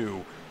to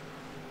do,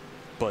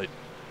 but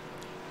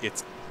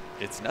it's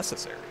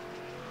necessary.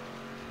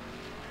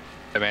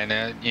 I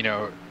mean, you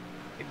know,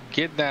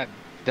 get that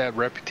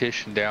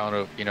repetition down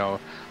of, you know,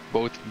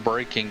 both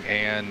braking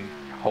and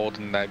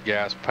holding that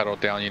gas pedal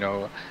down, you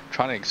know,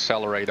 trying to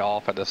accelerate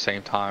off at the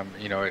same time.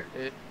 You know,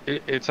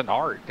 it's an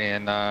art.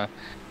 And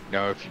you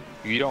know, if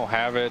you don't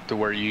have it to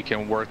where you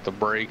can work the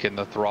brake and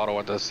the throttle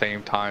at the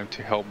same time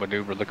to help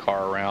maneuver the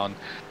car around,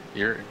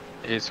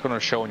 it's going to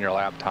show in your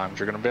lap times.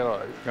 You're going to be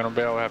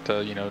able to have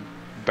to, you know,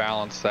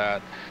 balance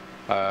that.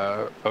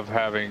 of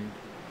having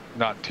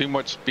not too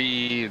much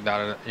speed,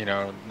 not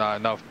not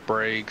enough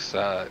brakes.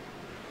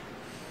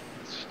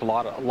 It's a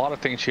lot of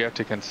things you have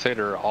to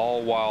consider,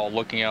 all while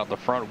looking out the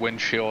front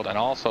windshield and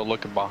also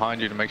looking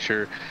behind you to make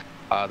sure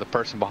the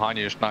person behind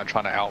you is not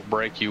trying to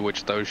outbrake you,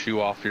 which throws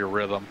you off your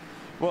rhythm.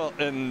 Well,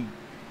 and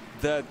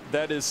that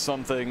is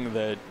something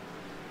that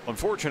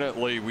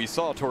unfortunately we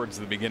saw towards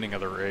the beginning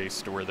of the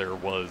race, where there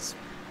was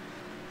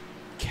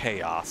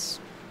chaos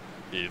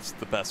is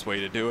the best way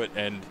to do it,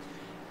 and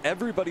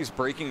everybody's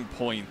braking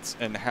points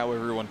and how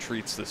everyone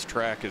treats this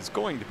track is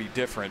going to be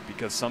different,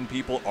 because some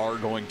people are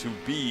going to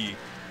be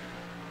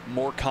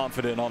more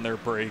confident on their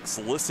brakes,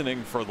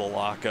 listening for the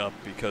lockup,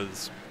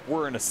 because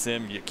we're in a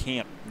sim. You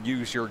can't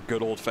use your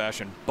good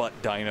old-fashioned butt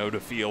dyno to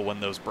feel when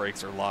those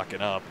brakes are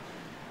locking up.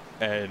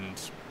 And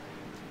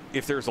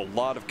if there's a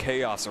lot of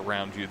chaos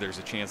around you, there's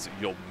a chance that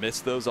you'll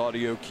miss those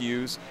audio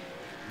cues.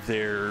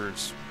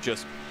 There's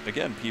just,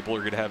 again, people are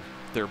going to have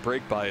their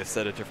brake bias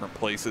set at different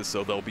places,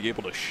 so they'll be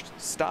able to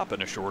stop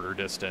in a shorter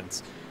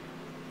distance.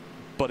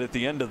 But at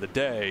the end of the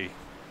day,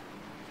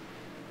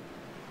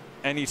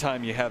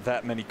 anytime you have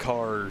that many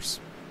cars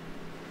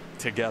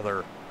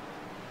together,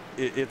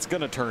 it's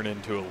going to turn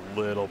into a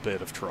little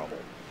bit of trouble.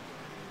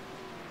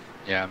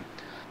 Yeah.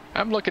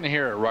 I'm looking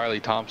here at Riley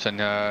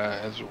Thompson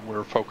as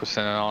we're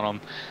focusing on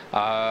him.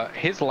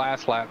 His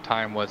last lap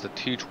time was a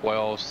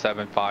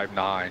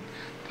 2:12.759.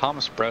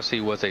 Thomas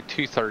Bressey was a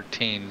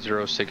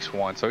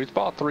 2:13.061, so he's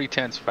about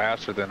 3/10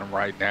 faster than him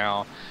right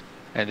now.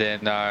 And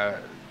then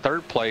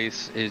third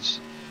place is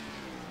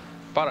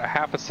about a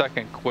half a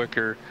second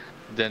quicker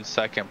than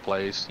second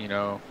place,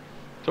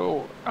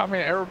 So, I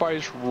mean,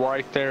 everybody's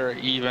right there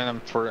even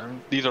for,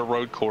 these are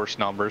road course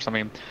numbers. I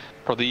mean,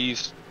 for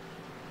these,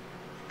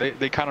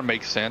 they kind of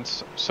make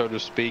sense, so to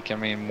speak. I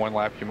mean, one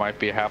lap you might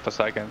be a half a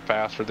second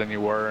faster than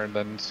you were, and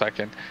then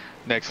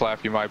next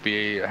lap you might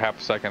be a half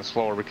a second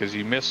slower because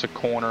you miss a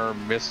corner,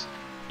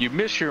 you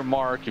miss your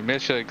mark, you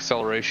miss your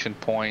acceleration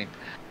point,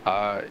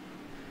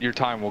 your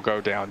time will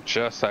go down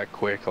just that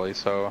quickly.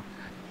 So,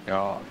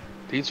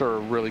 these are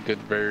really good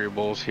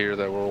variables here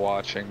that we're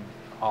watching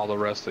all the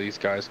rest of these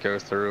guys go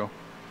through.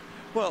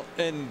 Well,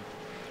 and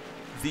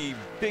the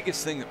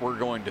biggest thing that we're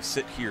going to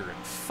sit here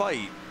and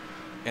fight,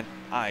 and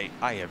I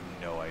have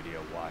no idea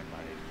why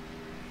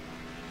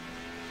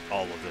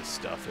all of this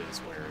stuff is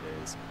where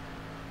it is,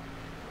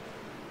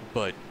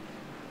 but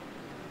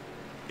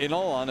in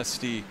all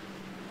honesty,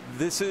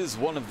 this is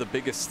one of the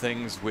biggest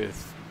things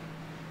with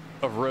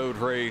a road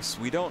race.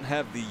 We don't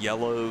have the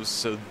yellows,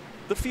 so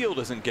the field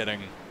isn't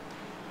getting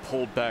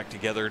pulled back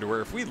together to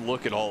where if we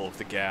look at all of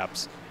the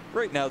gaps,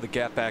 right now the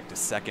gap back to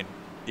second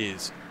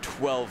is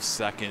 12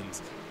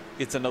 seconds.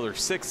 It's another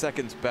 6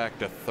 seconds back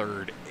to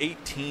third,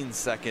 18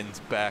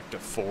 seconds back to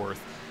fourth,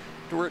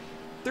 to where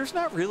there's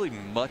not really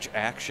much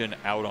action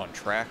out on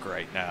track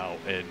right now.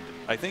 And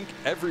I think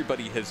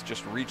everybody has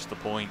just reached the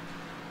point.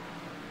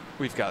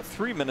 We've got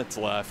 3 minutes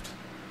left.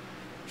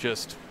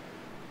 Just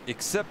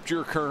accept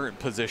your current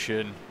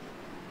position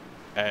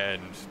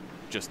and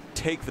just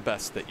take the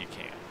best that you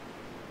can.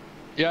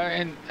 Yeah,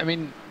 and I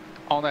mean,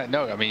 on that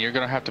note, I mean, you're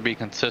going to have to be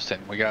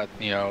consistent. We got,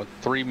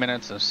 3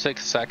 minutes and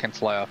 6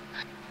 seconds left,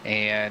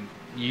 and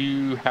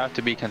you have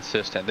to be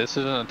consistent. This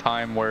isn't a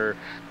time where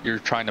you're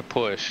trying to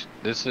push.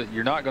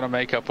 You're not going to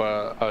make up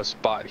a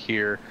spot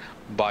here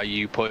by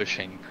you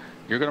pushing.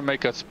 You're going to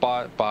make a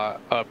spot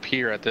up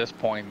here at this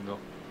point in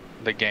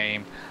the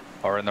game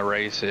or in the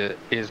race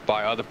is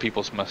by other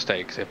people's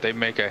mistakes. If they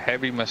make a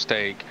heavy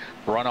mistake,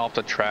 run off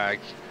the track,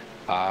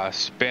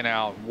 spin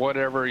out,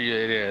 whatever it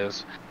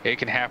is, it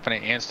can happen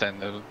in an instant.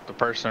 The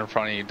person in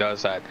front of you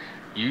does that.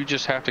 You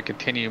just have to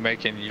continue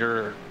making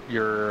your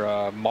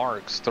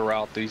marks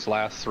throughout these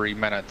last 3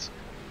 minutes,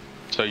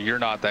 so you're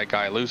not that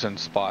guy losing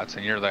spots,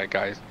 and you're that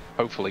guy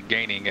hopefully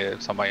gaining it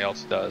if somebody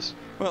else does.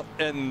 Well,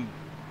 and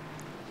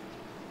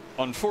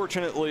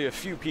unfortunately, a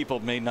few people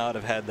may not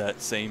have had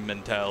that same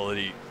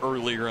mentality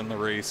earlier in the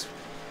race,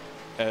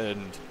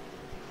 and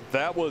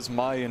that was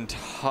my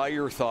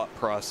entire thought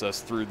process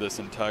through this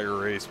entire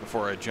race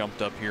before I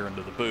jumped up here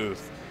into the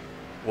booth,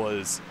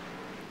 was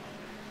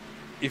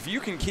if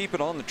you can keep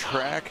it on the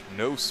track,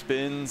 no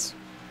spins,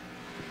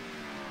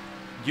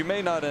 you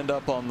may not end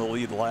up on the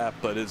lead lap,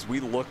 but as we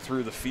look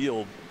through the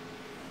field,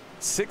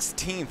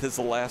 16th is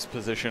the last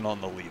position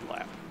on the lead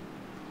lap.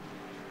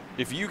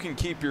 If you can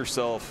keep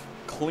yourself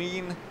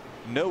clean,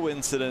 no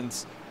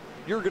incidents,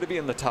 you're going to be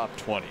in the top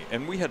 20.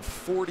 And we had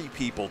 40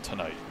 people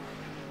tonight,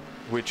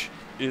 which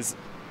is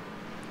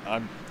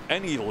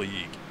any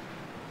league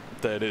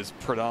that is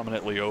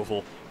predominantly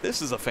oval.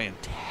 This is a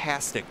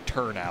fantastic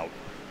turnout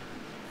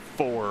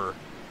for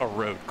a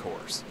road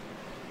course.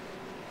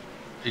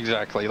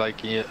 Exactly,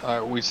 like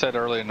we said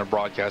earlier in the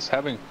broadcast,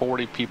 having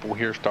 40 people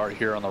here start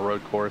here on the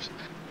road course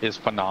is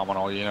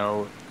phenomenal.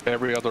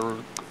 Every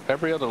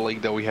other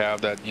league that we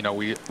have that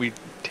we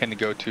tend to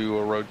go to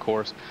a road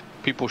course,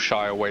 people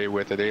shy away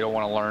with it. They don't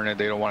want to learn it.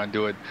 They don't want to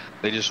do it.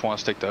 They just want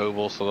to stick to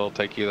oval, so they'll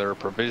take either a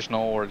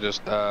provisional or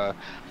just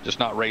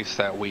not race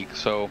that week.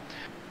 So,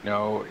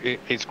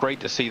 it's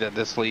great to see that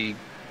this league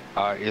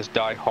is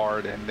die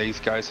hard, and these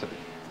guys are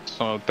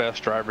some of the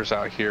best drivers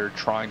out here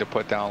trying to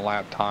put down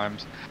lap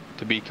times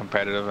to be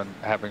competitive, and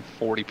having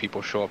 40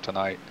 people show up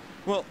tonight.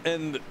 Well,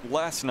 and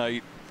last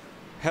night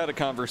had a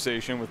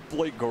conversation with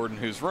Blake Gordon,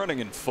 who's running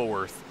in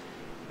 4th,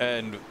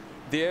 and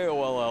the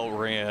AOLL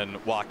ran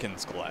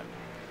Watkins Glen.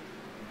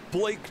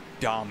 Blake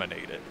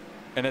dominated,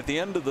 and at the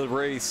end of the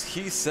race,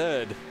 he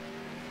said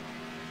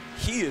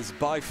he is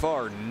by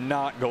far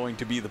not going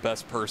to be the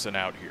best person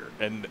out here.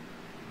 And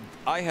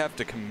I have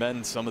to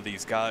commend some of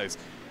these guys.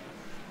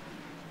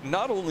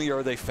 Not only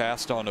are they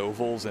fast on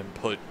ovals and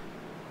put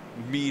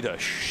me to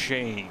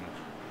shame,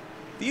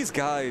 these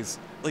guys,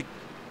 like,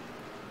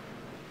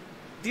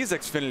 these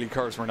Xfinity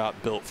cars were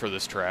not built for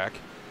this track.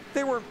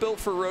 They weren't built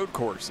for road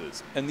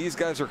courses. And these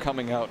guys are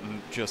coming out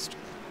in just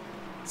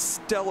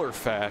stellar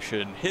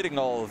fashion, hitting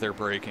all of their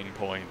braking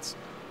points.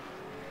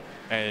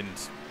 And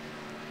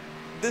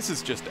this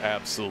is just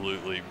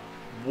absolutely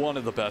one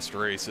of the best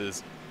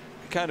races.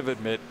 I kind of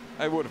admit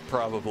I would have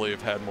probably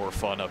have had more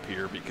fun up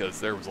here because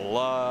there was a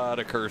lot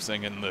of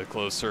cursing in the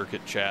closed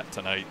circuit chat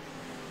tonight.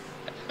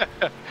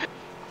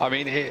 I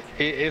mean,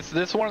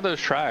 it's one of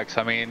those tracks.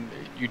 I mean,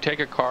 you take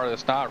a car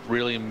that's not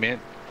really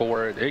meant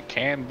for it. It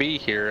can be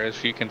here,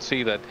 as you can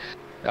see that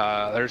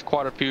there's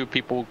quite a few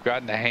people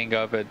gotten the hang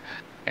of it,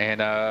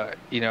 and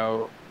you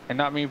know, and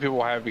not many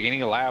people have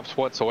any laps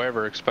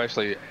whatsoever,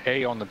 especially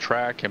A, on the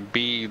track, and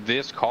B,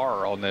 this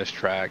car on this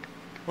track.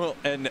 Well,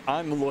 and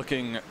I'm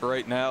looking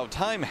right now,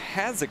 time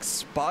has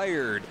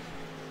expired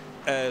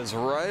as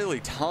Riley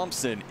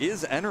Thompson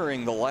is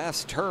entering the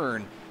last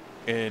turn,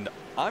 and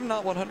I'm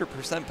not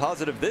 100%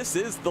 positive this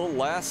is the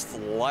last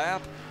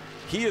lap.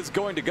 He is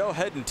going to go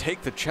ahead and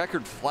take the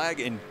checkered flag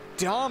in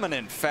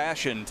dominant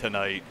fashion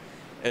tonight,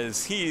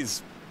 as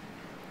he's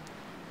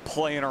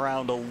playing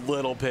around a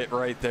little bit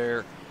right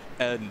there.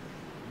 And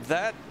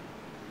that,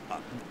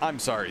 I'm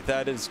sorry,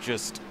 that is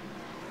just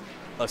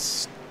a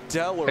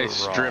stellar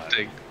He's run.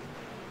 drifting.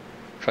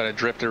 Trying to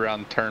drift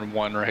around turn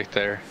 1 right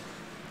there.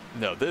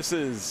 No, this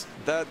is,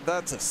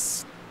 that's a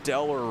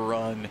stellar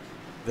run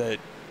that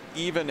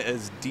even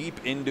as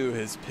deep into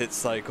his pit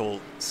cycle,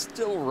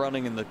 still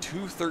running in the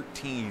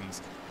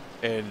 213s.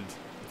 And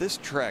this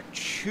track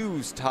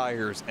chews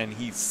tires, and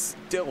he's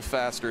still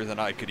faster than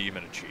I could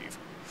even achieve.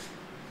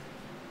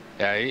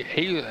 Yeah,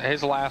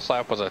 his last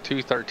lap was a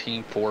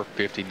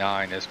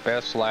 2:13.459. His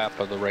best lap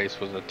of the race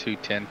was a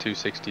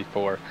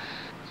 2:10.264.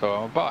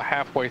 So about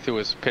halfway through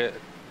his pit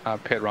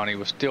run, he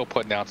was still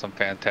putting down some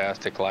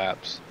fantastic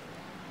laps.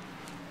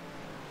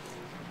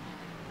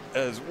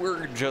 As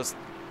we're just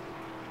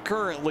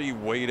currently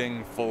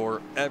waiting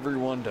for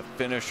everyone to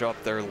finish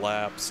up their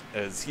laps,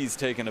 as he's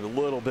taking a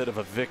little bit of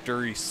a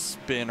victory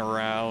spin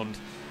around.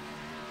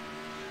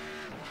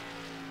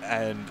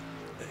 And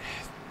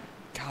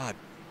God,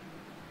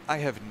 I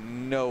have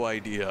no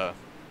idea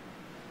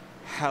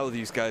how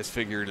these guys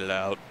figured it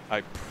out.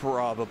 I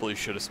probably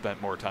should have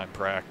spent more time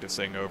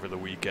practicing over the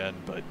weekend,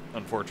 but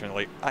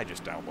unfortunately, I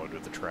just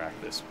downloaded the track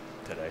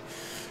today.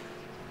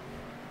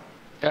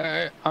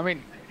 I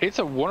mean, it's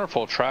a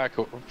wonderful track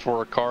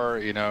for a car.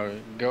 You know,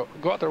 go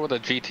out there with a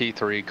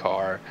GT3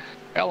 car,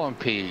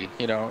 LMP.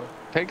 You know,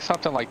 take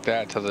something like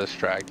that to this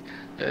track.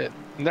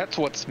 That's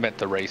what's meant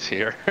the race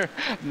here,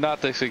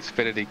 not this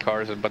Xfinity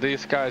cars. But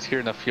these guys here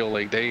in the Fuel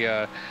League,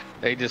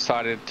 they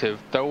decided to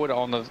throw it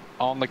on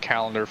the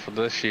calendar for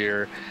this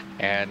year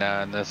and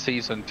the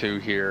season 2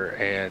 here,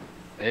 and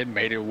it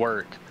made it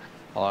work.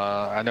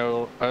 I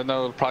know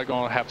probably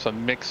going to have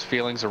some mixed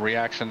feelings and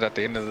reactions at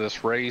the end of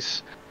this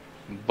race,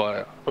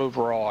 but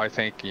overall, I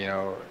think, you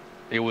know,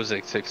 it was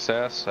a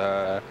success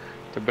to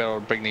be able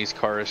to bring these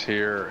cars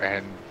here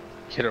and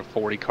hit a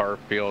 40 car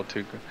field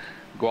to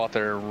go out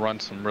there and run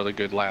some really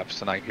good laps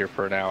tonight here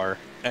for an hour.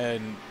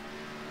 And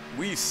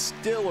we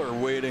still are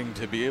waiting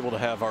to be able to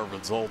have our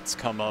results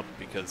come up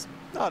because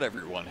not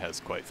everyone has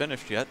quite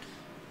finished yet.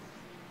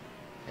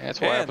 Yeah, that's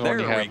what happens when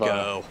you there have, we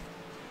go.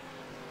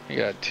 You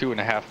got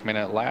 2.5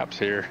 minute laps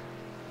here.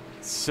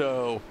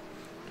 So,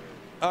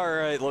 all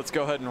right, let's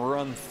go ahead and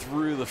run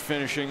through the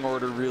finishing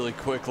order really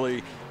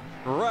quickly.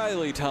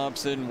 Riley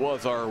Thompson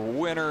was our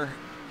winner,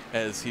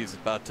 as he's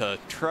about to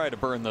try to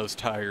burn those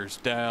tires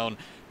down.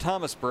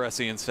 Thomas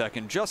Bressi in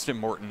second, Justin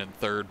Morton in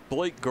third,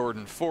 Blake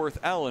Gordon fourth,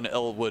 Alan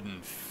Elwood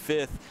in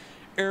fifth,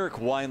 Eric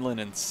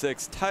Wineland in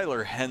sixth,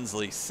 Tyler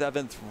Hensley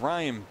seventh,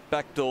 Ryan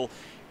Bechtel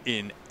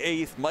in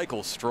eighth,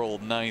 Michael Stroll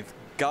ninth,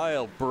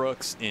 Guile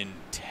Brooks in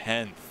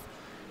 10th.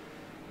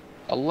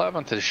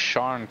 11th is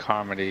Sean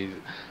Carmody,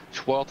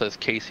 12th is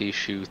Casey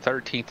Shue,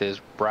 13th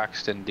is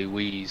Braxton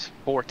Deweese,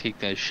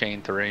 14th is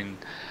Shane Thurin,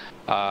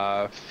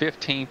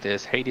 15th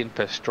is Hayden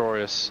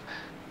Pistorius,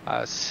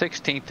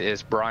 16th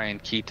is Brian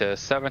Keita,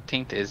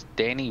 17th is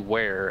Danny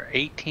Ware,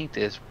 18th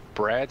is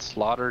Brad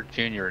Slaughter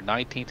Jr.,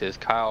 19th is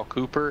Kyle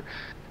Cooper,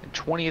 and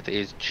 20th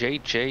is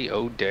JJ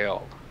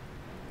Odell.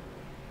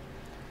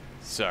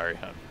 Sorry,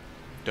 I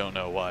don't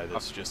know why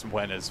this just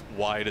went as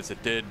wide as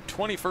it did.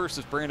 21st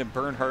is Brandon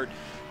Bernhardt,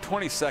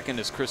 22nd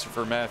is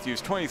Christopher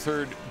Matthews,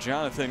 23rd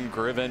Jonathan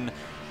Griven,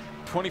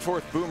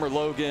 24th, Boomer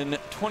Logan.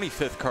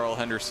 25th, Carl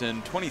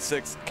Henderson.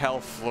 26th,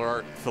 Cal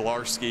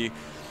Filarski.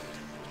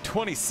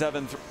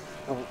 27th,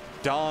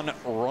 Don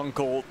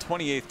Runkle.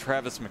 28th,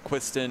 Travis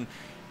McQuiston.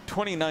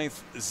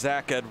 29th,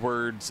 Zach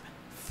Edwards.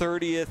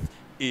 30th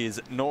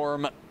is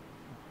Norm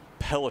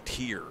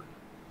Pelletier.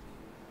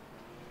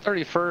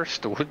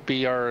 31st would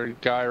be our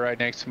guy right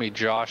next to me,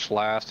 Josh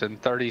Last,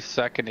 and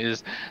 32nd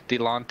is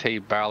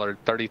Delonte Ballard.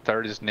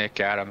 33rd is Nick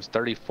Adams.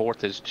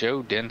 34th is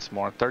Joe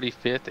Densmore.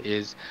 35th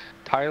is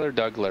Tyler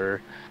Dougler.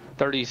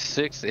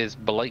 36th is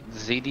Blake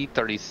Ziti.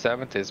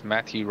 37th is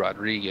Matthew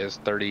Rodriguez.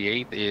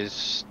 38th is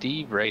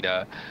Steve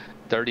Rada.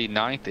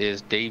 39th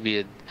is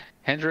Davy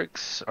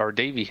Hendricks,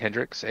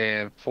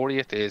 and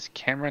 40th is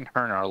Cameron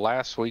Herner,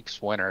 last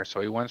week's winner. So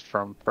he went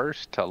from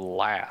first to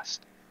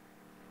last.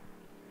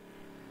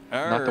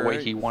 Not the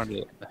way he wanted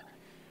it.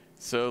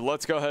 So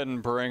let's go ahead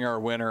and bring our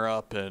winner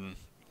up and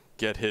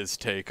get his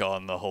take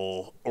on the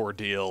whole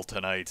ordeal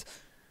tonight.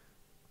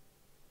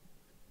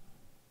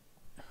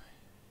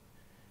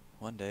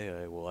 One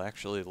day I will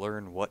actually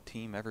learn what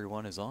team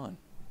everyone is on.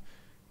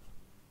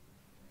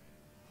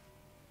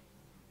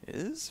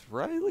 Is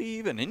Riley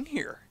even in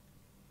here?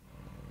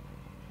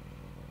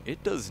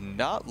 It does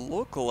not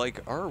look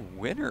like our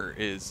winner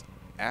is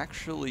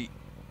actually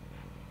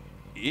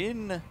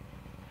in.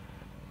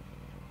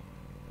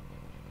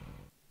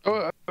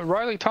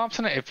 Riley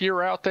Thompson, if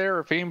you're out there,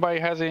 if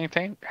anybody has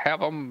anything, have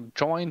them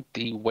join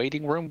the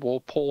waiting room. We'll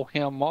pull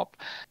him up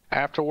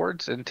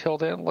afterwards. Until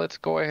then, let's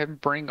go ahead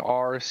and bring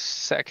our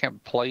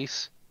second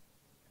place,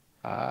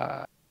 number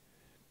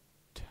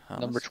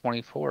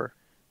 24.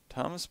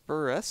 Thomas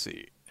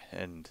Baresi.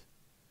 And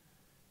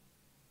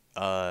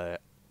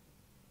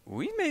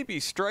we may be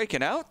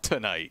striking out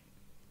tonight.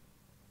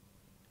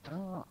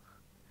 Oh.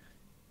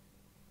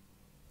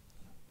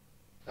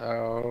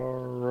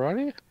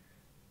 Alrighty.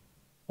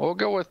 We'll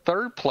go with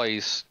third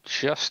place,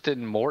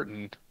 Justin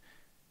Morton.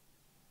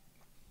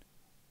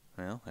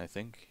 Well, I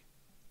think,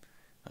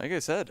 like I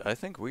said, I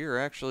think we are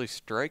actually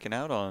striking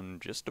out on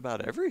just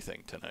about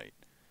everything tonight.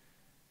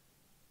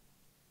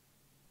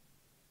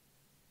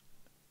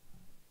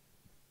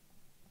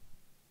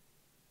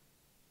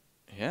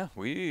 Yeah,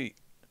 we're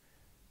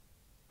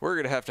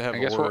going to have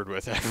a word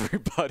with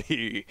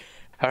everybody.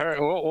 All right,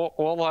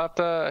 we'll have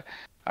to.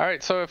 All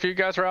right, so if you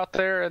guys are out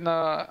there in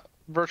the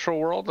virtual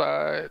world,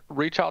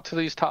 reach out to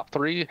these top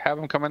three, have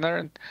them come in there,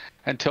 and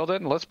until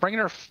then, let's bring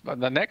in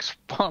the next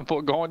pump.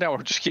 We're going down.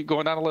 We'll just keep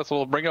going down the list.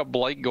 We'll bring up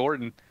Blake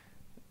Gordon.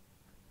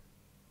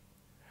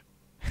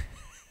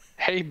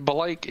 Hey,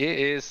 Blake, it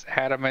is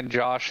Adam and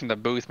Josh in the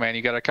booth, man.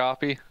 You got a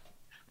copy?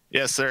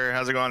 Yes, sir.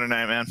 How's it going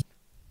tonight, man?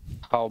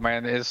 Oh,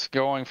 man, it's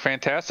going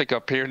fantastic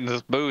up here in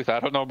this booth.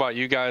 I don't know about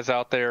you guys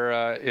out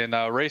there in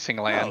Racing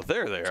Land. Oh,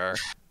 there they are.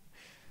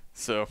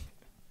 So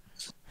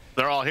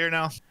they're all here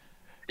now?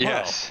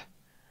 Yes.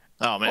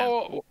 Oh, man.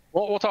 Well,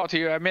 we'll talk to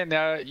you. I mean,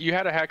 you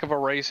had a heck of a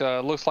race.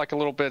 Looks like a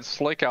little bit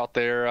slick out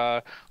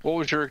there. What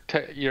was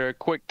your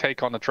quick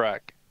take on the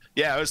track?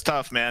 Yeah, it was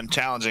tough, man.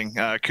 Challenging.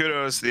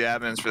 Kudos to the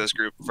admins for this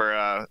group for,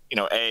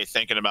 A,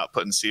 thinking about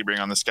putting Sebring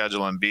on the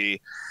schedule, and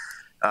B,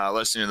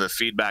 listening to the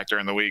feedback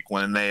during the week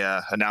when they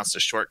announced a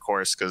short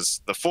course,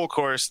 because the full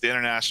course, the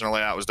international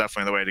layout, was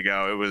definitely the way to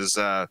go. It was,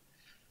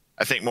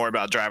 I think, more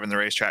about driving the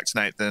racetrack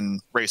tonight than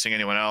racing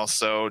anyone else.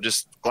 So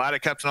just glad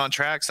it kept it on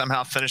track.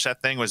 Somehow finished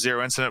that thing with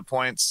 0 incident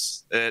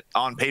points. It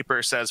on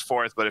paper says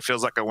fourth, but it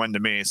feels like a win to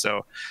me.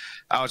 So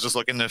I was just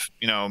looking to,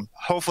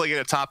 hopefully get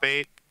a top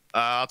 8.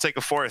 I'll take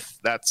a fourth.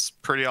 That's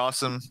pretty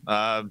awesome.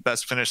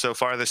 Best finish so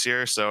far this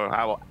year. So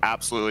I will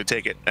absolutely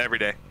take it every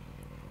day.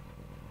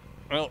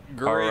 Well,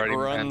 great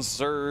run,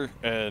 sir,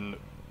 and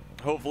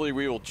hopefully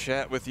we will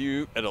chat with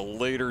you at a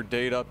later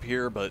date up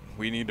here, but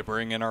we need to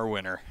bring in our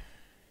winner.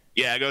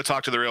 Yeah, go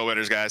talk to the real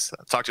winners, guys.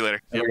 Talk to you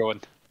later. Have a good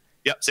one.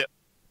 Yep, see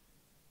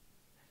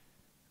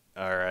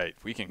ya. All right,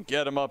 we can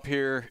get him up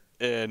here,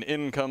 and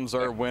in comes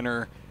our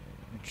winner.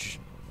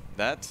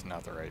 That's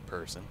not the right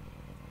person.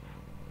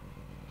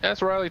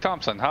 That's Riley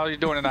Thompson. How are you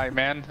doing tonight,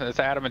 man? It's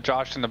Adam and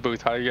Josh in the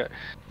booth. How you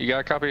got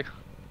a copy?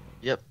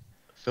 Yep,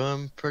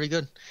 feeling pretty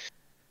good.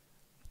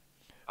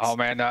 Oh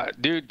man,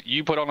 dude,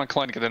 you put on a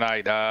clinic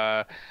tonight.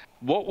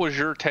 What was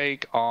your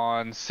take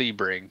on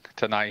Sebring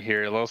tonight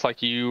here? It looks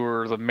like you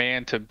were the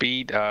man to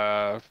beat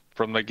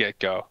from the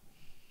get-go.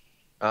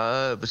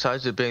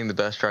 Besides it being the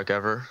best track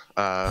ever,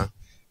 I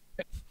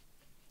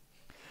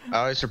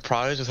was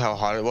surprised with how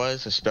hot it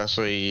was,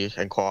 especially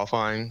in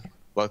qualifying.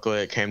 Luckily,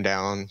 it came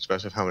down,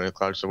 especially with how many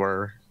clouds there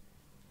were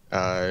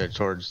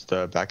towards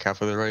the back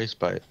half of the race.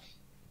 But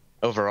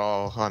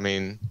overall, I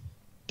mean,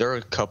 there were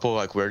a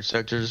couple weird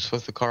sectors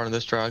with the car on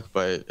this track,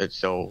 but it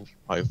still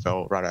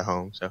felt right at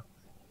home. So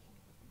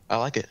I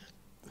like it.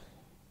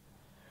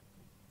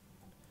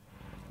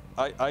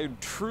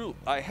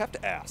 I have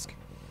to ask,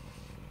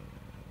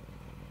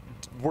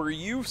 were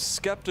you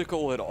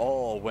skeptical at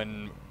all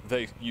when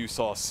you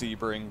saw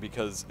Sebring?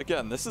 Because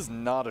again, this is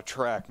not a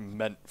track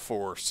meant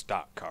for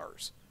stock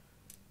cars.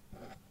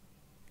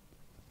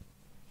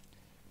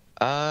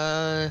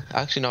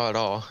 Actually not at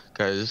all,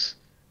 because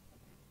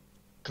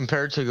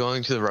compared to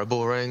going to the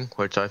Rebel Ring,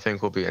 which I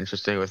think will be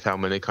interesting with how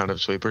many kind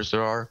of sweepers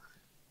there are,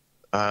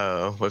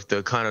 with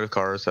the kind of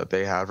cars that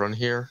they have run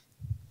here,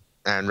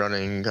 and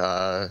running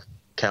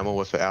Camel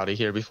with the Audi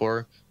here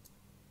before,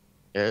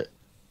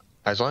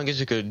 as long as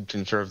you could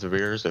conserve the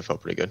rears, it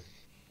felt pretty good.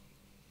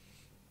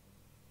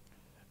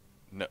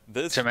 No,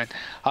 this. So, man,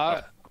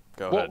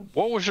 go ahead.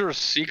 what was your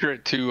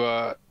secret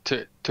to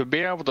be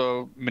able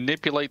to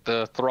manipulate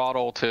the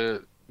throttle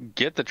to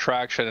get the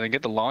traction and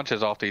get the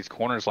launches off these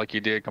corners like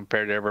you did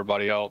compared to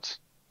everybody else?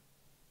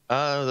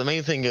 The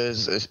main thing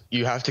is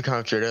you have to kind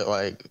of treat it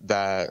like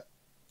that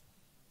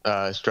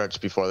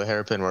stretch before the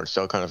hairpin where it's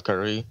still kind of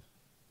curvy,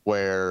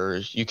 where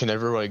you can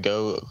never really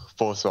go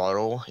full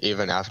throttle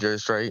even after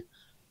it's straight,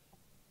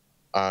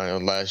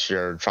 unless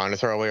you're trying to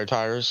throw away your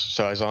tires.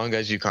 So as long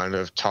as you kind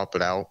of top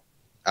it out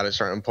at a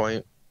certain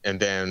point, and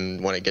then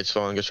when it gets to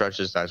longer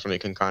stretches, that's when you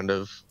can kind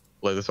of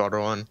lay the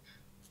throttle on.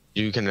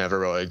 You can never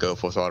really go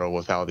full throttle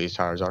with how these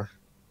tires are.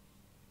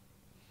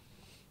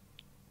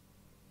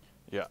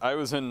 Yeah, I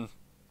was in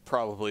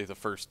probably the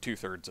first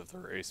 2/3 of the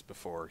race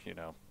before,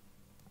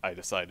 I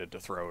decided to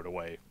throw it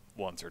away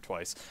once or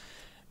twice.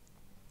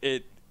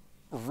 It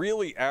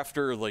really,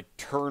 after like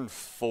turn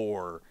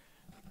 4,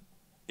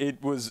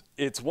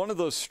 it's one of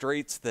those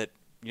straights that,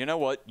 you know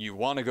what, you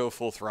want to go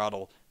full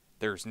throttle,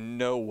 there's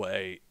no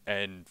way,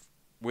 and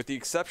with the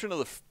exception of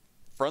the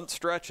front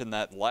stretch and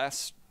that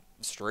last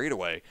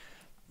straightaway,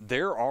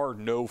 there are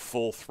no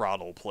full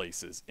throttle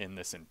places in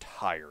this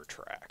entire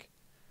track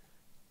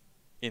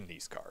in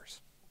these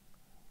cars.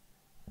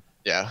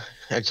 Yeah,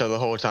 and so the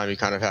whole time you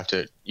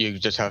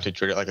just have to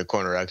treat it like a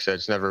corner exit.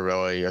 It's never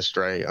really a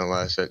straight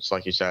unless it's,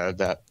 like you said,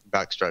 that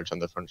back stretch on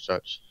the front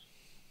stretch.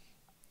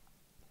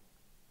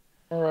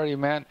 Alrighty,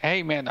 man.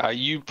 Hey, man,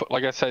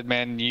 like I said,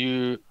 man,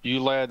 you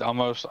led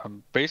almost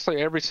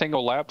basically every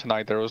single lap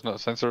tonight.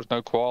 Since there was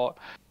no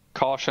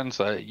cautions,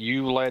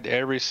 you led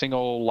every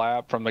single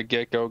lap from the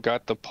get-go,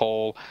 got the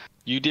pole.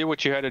 You did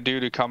what you had to do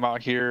to come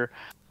out here.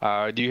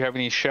 Do you have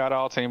any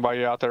shout-outs?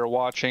 Anybody out there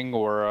watching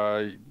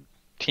or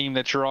team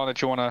that you're on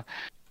that you want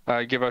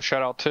to give a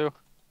shout-out to?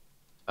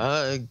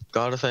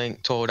 Gotta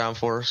thank Total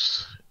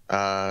Downforce,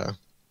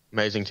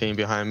 amazing team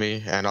behind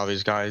me, and all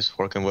these guys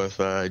working with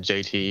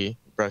JT,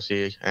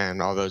 Bressy,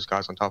 and all those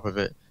guys on top of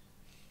it.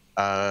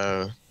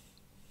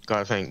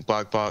 Gotta thank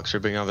Black Box for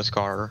being on this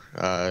car,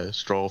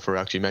 Stroll for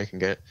actually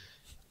making it,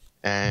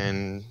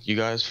 and you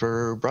guys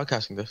for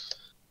broadcasting this.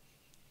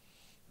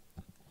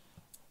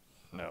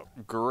 No,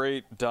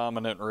 great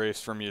dominant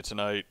race from you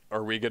tonight.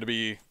 Are we going to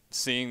be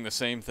seeing the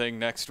same thing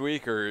next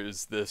week, or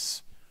is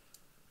this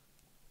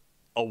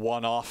a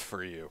one-off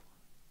for you?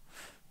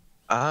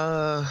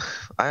 I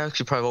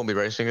actually probably won't be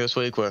racing this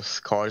week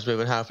with cars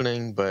moving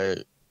happening,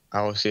 but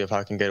I will see if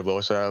I can get a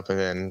wheel set up, and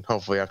then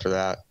hopefully after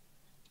that,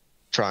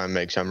 try and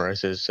make some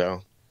races.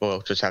 So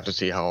we'll just have to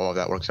see how all of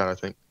that works out, I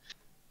think.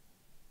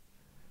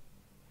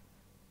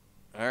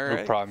 All right.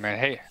 No problem, man.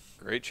 Hey,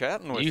 great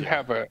chatting with you.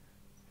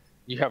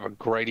 You have a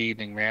great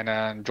evening, man.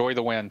 Enjoy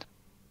the wind.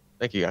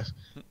 Thank you, guys.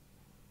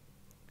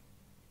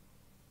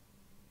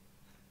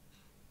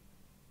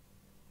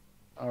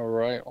 All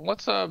right. Well,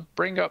 let's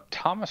bring up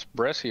Thomas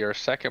Bressy, our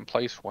second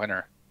place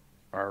winner,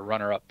 or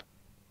runner-up.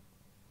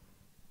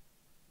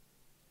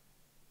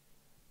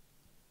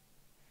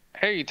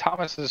 Hey,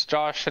 Thomas, this is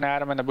Josh and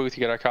Adam in the booth.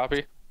 You got a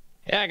copy?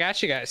 Yeah, I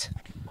got you guys.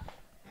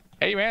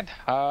 Hey, man.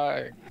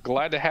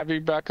 Glad to have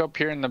you back up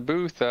here in the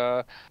booth.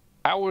 How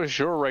was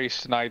your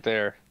race tonight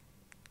there?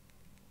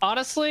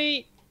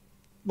 Honestly,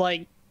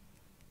 like,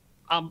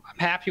 I'm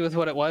happy with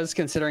what it was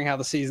considering how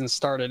the season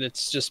started.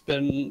 It's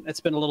been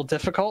a little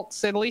difficult, to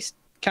say the least,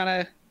 kind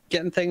of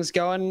getting things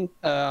going.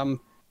 I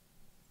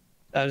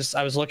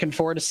was looking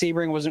forward to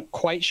Sebring. Wasn't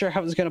quite sure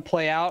how it was going to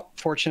play out.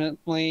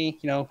 Fortunately,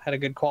 had a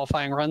good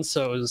qualifying run,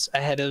 so it was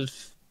ahead of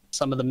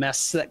some of the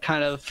mess that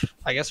kind of,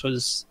 I guess,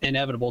 was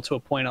inevitable to a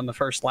point on the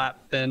first lap.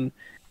 Then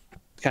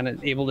kind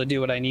of able to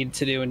do what I needed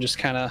to do and just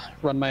kind of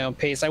run my own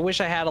pace. I wish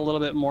I had a little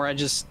bit more.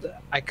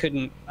 I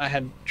couldn't. I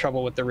had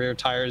trouble with the rear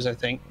tires, I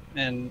think,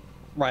 and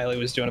Riley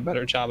was doing a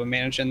better job of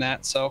managing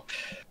that. So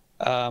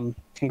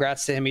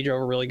congrats to him. He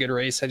drove a really good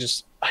race. I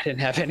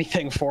didn't have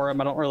anything for him.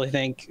 I don't really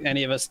think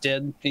any of us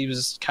did. He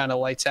was kind of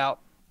lights out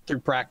through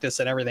practice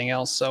and everything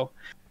else. So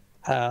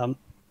I'm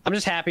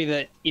just happy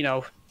that,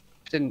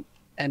 didn't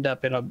end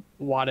up in a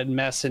wadded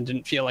mess and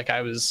didn't feel like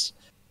I was,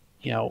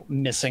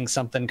 missing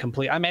something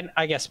complete. I mean,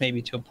 I guess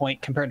maybe to a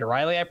point compared to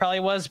Riley, I probably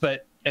was,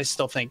 but I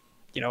still think,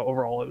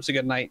 overall it was a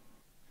good night.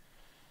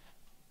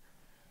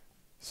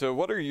 So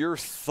what are your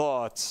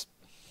thoughts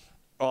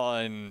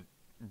on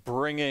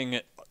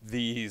bringing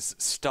these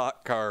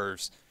stock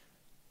cars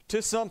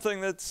to something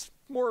that's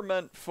more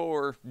meant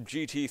for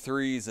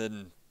GT3s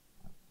and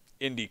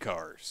Indy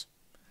cars?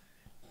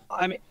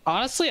 I mean,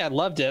 honestly, I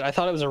loved it. I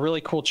thought it was a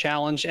really cool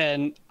challenge.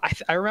 And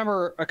I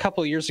remember a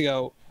couple of years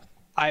ago,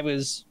 I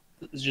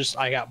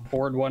got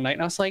bored one night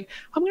and I was like,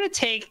 I'm going to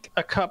take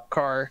a cup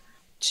car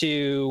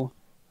to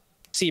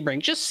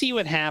Sebring, just see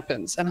what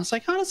happens. And I was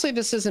like, honestly,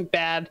 this isn't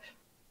bad.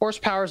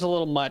 Horsepower's a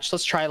little much.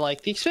 Let's try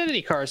like the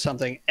Xfinity car or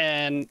something.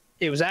 And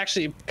it was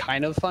actually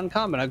kind of fun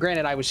combo. Now,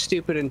 granted, I was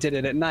stupid and did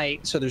it at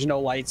night, so there's no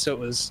light, so it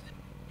was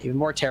even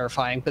more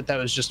terrifying. But that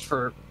was just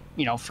for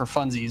for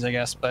funsies, I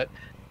guess. But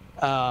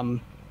I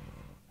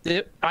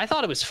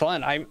thought it was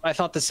fun. I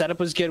thought the setup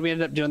was good. We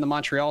ended up doing the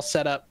Montreal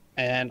setup,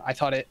 and I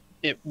thought it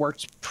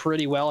worked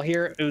pretty well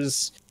here. It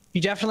was,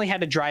 you definitely had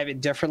to drive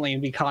it differently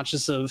and be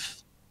conscious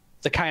of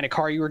the kind of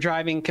car you were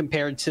driving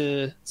compared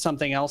to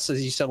something else,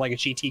 as you said, like a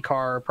GT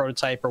car or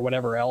prototype or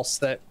whatever else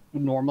that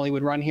normally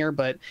would run here.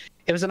 But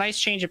it was a nice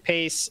change of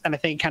pace, and I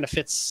think it kind of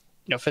fits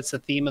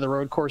the theme of the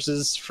road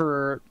courses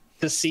for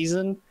this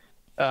season.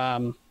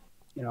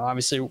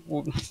 Obviously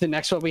the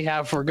next one we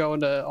have, we're going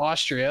to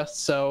Austria,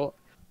 so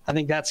I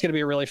think that's going to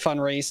be a really fun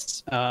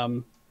race.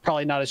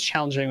 Probably not as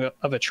challenging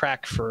of a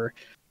track for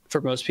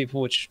most people,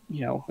 which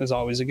is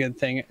always a good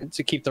thing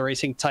to keep the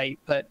racing tight.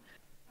 But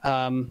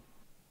and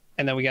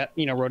then we got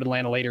Road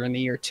Atlanta later in the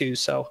year too.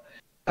 So,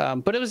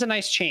 but it was a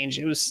nice change.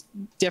 It was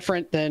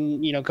different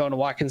than going to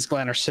Watkins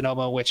Glen or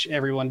Sonoma, which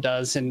everyone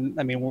does, and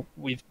I mean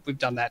we've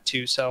done that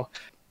too. So,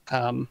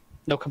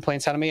 no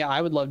complaints out of me.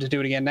 I would love to do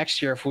it again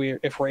next year if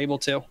we're able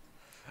to.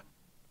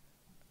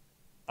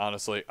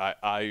 Honestly,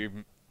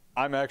 I'm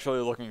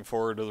actually looking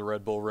forward to the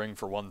Red Bull Ring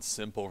for one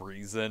simple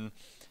reason: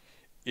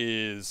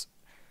 is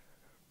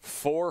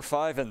 4,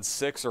 5, and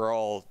 6 are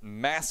all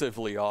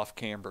massively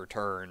off-camber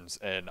turns,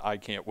 and I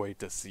can't wait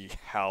to see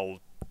how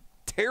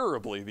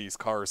terribly these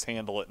cars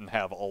handle it and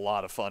have a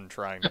lot of fun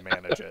trying to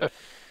manage it.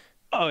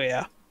 Oh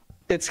yeah,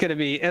 that's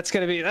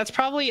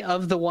probably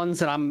of the ones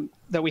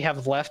that we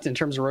have left in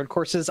terms of road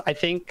courses. I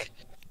think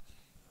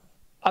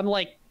I'm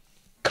like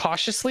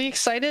cautiously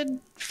excited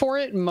for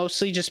it,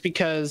 mostly just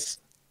because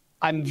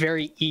I'm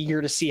very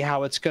eager to see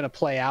how it's going to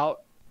play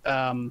out.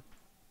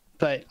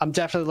 But I'm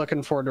definitely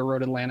looking forward to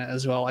Road Atlanta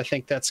as well. I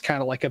think that's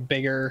kind of like a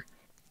bigger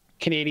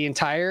Canadian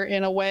Tire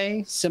in a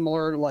way,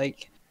 similar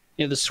like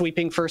the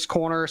sweeping first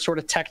corner, sort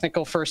of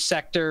technical first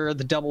sector,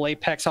 the double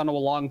apex onto a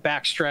long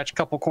backstretch,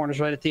 couple corners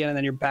right at the end, and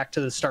then you're back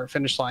to the start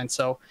finish line.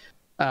 So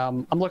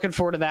I'm looking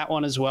forward to that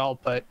one as well.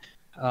 But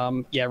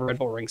yeah, Red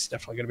Bull Ring's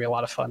definitely going to be a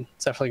lot of fun.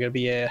 It's definitely going to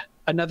be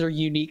another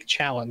unique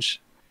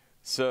challenge.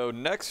 So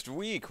next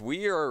week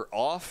we are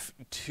off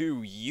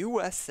to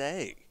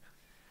USA,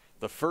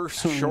 the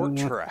first short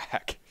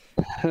track.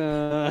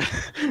 That's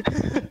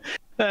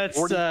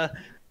 40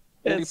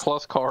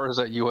 plus cars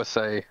at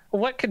USA.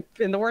 What could,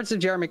 in the words of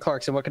Jeremy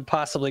Clarkson, what could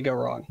possibly go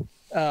wrong?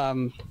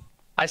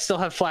 I still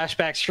have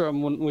flashbacks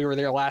from when we were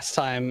there last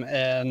time,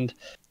 and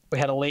we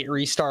had a late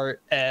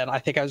restart, and I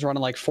think I was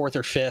running like 4th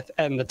or 5th,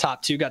 and the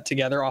top 2 got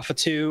together off of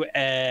 2,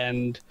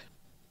 and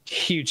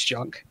huge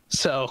junk.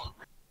 So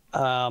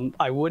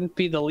I wouldn't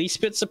be the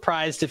least bit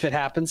surprised if it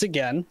happens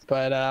again.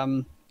 But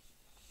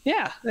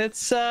yeah,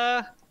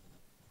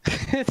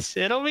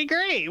 it'll be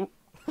great.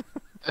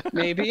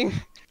 Maybe.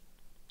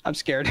 I'm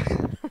scared.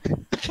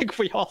 I think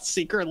we all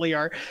secretly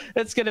are.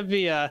 It's gonna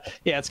be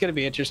it's gonna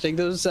be interesting.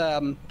 Those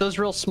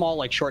real small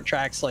like short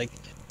tracks like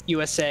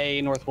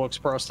USA, North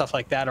Wilkesboro, stuff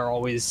like that are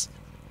always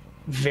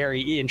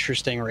very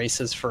interesting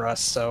races for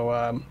us.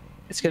 So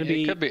it's gonna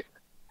be. It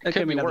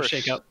could be another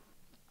shakeup.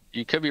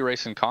 You could be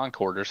racing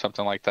Concord or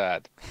something like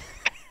that.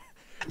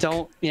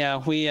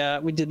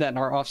 We did that in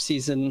our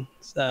off-season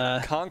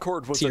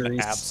Concord was series,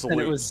 an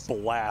absolute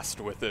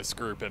blast with this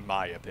group, in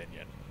my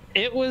opinion.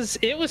 It was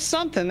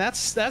something,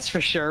 that's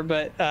for sure.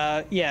 But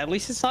at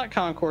least it's not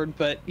Concord.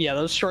 But yeah,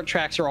 those short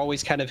tracks are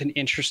always kind of an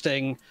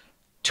interesting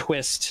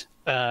twist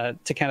to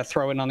kind of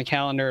throw in on the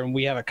calendar, and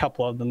we have a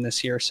couple of them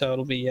this year, so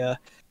it'll be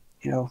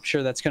I'm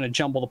sure that's going to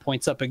jumble the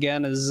points up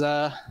again, as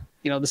the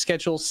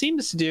schedule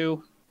seems to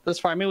do thus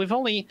far. I mean, we've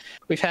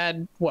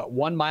had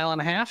 1.5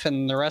 miles,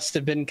 and the rest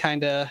have been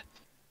kind of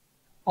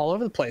all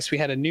over the place. We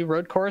had a new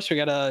road course, we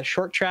got a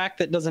short track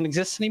that doesn't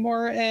exist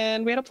anymore,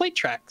 and we had a plate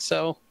track.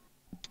 So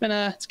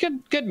it's a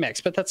good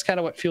mix. But that's kind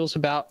of what fuels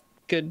about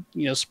good,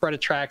 spread of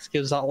tracks,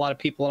 gives a lot of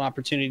people an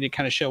opportunity to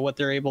kind of show what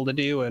they're able to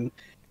do, and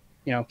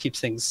keeps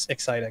things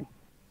exciting.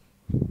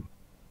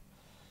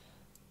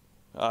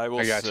 I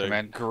will say,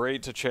 man.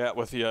 Great to chat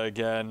with you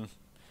again,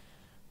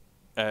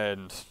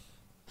 and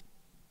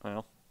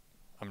well,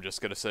 I'm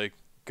just gonna say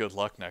good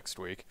luck next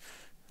week.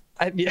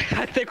 I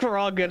think we're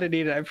all gonna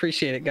need it. I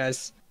appreciate it,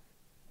 guys.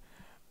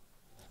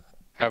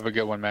 Have a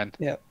good one, man.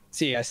 Yeah.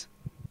 See you guys.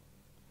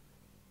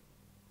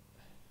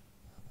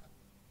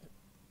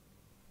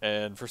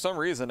 And for some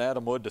reason,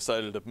 Adam Wood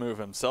decided to move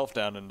himself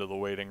down into the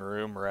waiting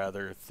room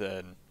rather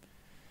than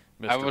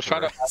Mr. I was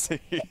trying to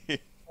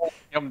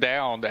him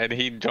down, and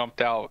he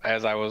jumped out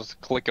as I was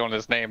clicking on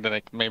his name. Then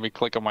it made me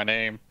click on my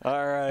name.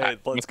 All right,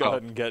 let's go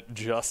ahead and get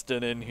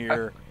Justin in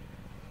here.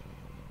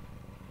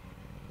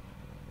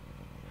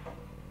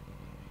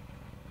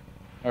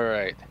 All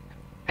right.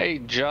 Hey,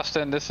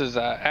 Justin, this is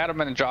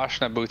Adam and Josh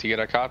in the booth. You get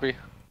a copy?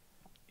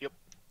 Yep.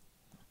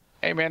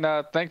 Hey,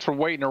 man, thanks for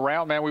waiting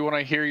around, man. We want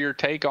to hear your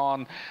take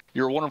on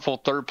your wonderful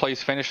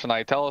third-place finish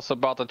tonight. Tell us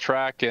about the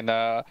track and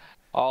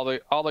all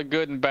the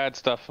good and bad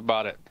stuff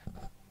about it.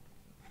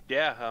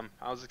 Yeah,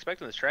 I was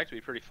expecting this track to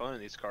be pretty fun in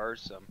these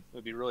cars. It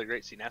would be really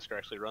great to see NASCAR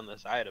actually run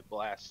this. I had a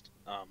blast.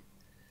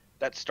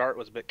 that start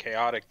was a bit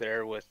chaotic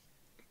there with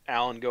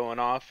Allen going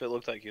off. It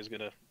looked like he was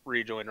going to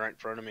rejoin right in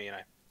front of me, and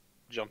I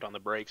jumped on the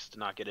brakes to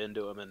not get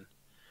into him. And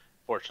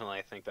fortunately,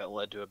 I think that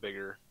led to a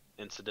bigger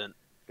incident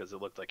because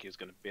it looked like he was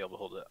going to be able to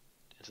hold it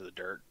into the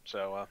dirt.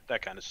 So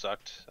that kind of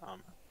sucked.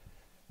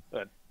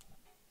 But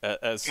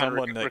as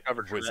someone that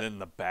was in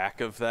the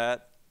back of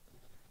that,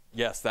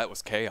 yes, that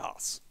was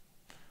chaos.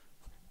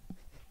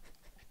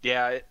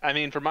 Yeah, I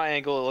mean, from my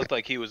angle, it looked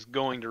like he was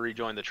going to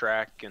rejoin the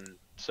track, and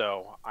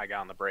so I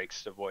got on the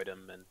brakes to avoid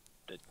him, and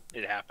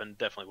it happened.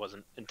 Definitely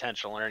wasn't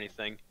intentional or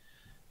anything.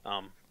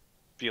 A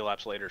few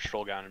laps later,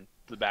 Stroll got in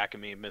the back of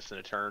me, missing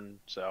a turn,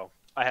 so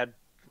I had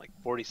like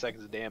 40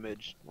 seconds of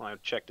damage when I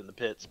checked in the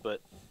pits.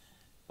 But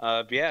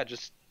yeah,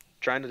 just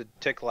trying to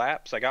tick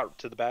laps. I got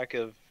to the back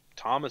of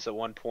Thomas at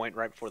one point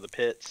right before the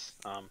pits.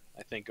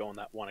 I think going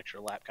that one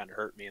extra lap kind of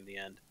hurt me in the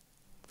end.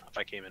 If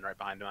I came in right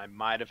behind him, I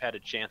might have had a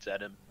chance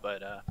at him,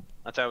 but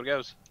that's how it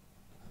goes.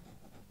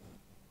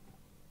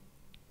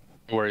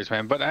 No worries,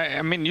 man. But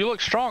I mean, you look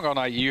strong all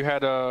night. You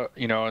had a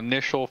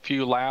initial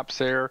few laps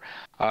there.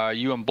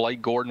 You and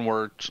Blake Gordon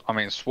were,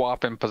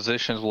 swapping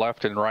positions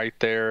left and right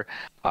there.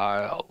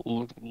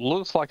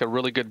 Looks like a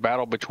really good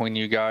battle between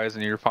you guys,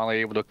 and you're finally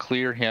able to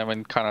clear him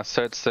and kind of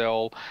set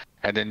sail.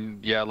 And then,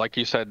 yeah, like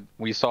you said,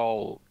 we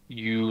saw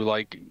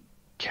you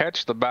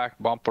catch the back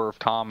bumper of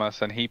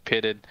Thomas, and he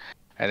pitted.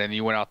 And then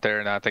you went out there,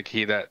 and I think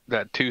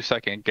that 2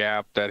 second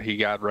gap that he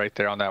got right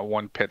there on that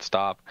one pit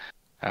stop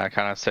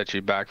kind of set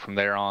you back from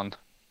there on.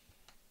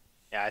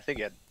 Yeah, I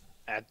think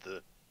at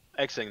the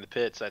exiting the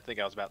pits, I think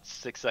I was about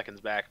 6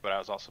 seconds back, but I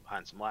was also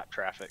behind some lap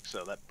traffic,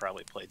 so that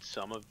probably played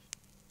some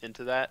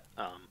into that.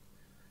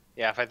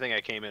 Yeah, if I think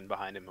I came in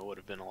behind him, it would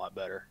have been a lot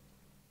better.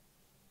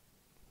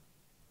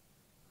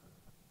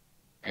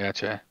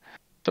 Gotcha.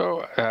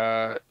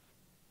 So,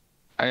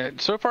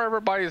 so far,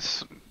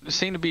 everybody's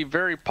seemed to be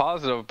very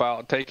positive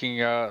about taking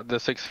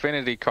this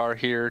Xfinity car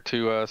here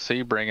to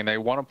Sebring, and they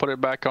want to put it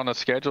back on the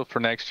schedule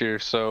for next year.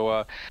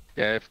 So,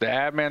 yeah, if the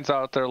admins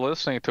out there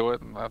listening to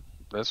it,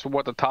 that's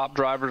what the top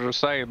drivers are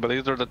saying. But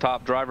these are the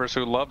top drivers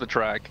who love the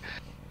track.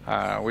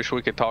 I wish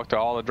we could talk to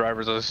all the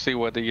drivers to see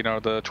what the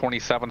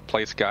 27th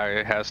place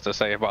guy has to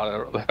say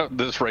about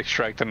this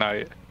racetrack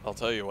tonight. I'll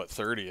tell you what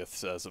 30th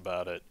says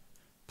about it.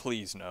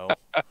 Please no.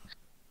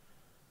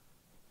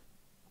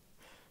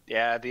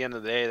 Yeah, at the end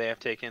of the day, they have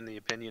taken the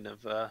opinion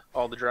of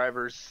all the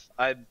drivers.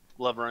 I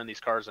love running these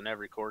cars on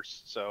every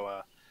course,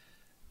 so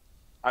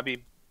I'd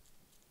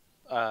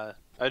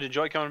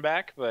enjoy coming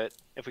back. But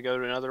if we go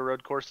to another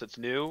road course that's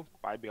new,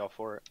 I'd be all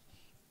for it.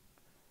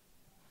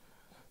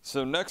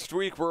 So next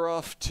week we're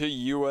off to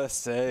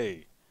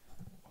USA.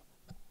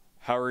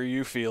 How are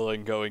you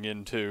feeling going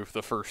into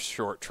the first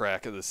short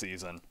track of the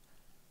season?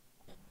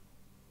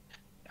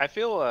 I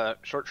feel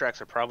short tracks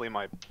are probably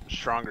my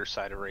stronger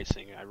side of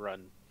racing. I've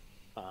run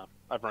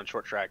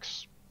short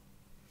tracks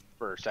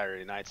for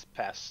Saturday nights the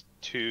past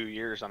 2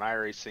 years on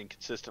iRacing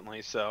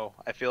consistently, so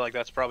I feel like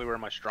that's probably where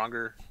my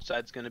stronger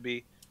side's going to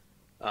be.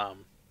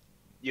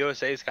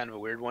 USA is kind of a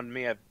weird one to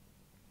me. I've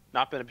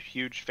not been a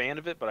huge fan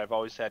of it, but I've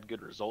always had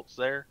good results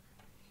there.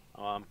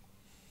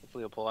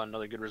 Hopefully, I'll pull out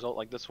another good result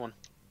like this one.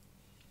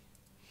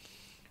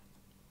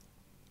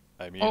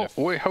 I mean,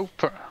 we hope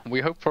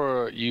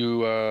for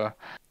you.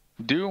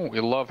 We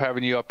love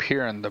having you up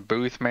here in the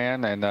booth,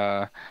 man, and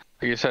like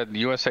you said,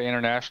 USA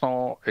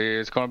International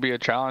is going to be a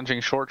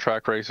challenging short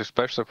track race,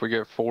 especially if we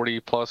get 40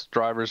 plus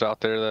drivers out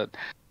there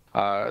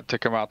that to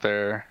come out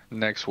there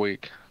next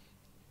week.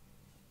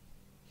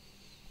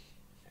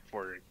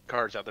 For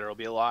cars out there, will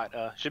be a lot.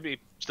 Should be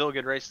still a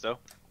good race though.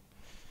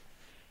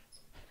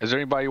 Is there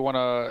anybody you want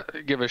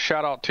to give a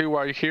shout out to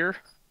while you're here?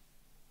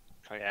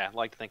 Oh, yeah, I'd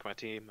like to thank my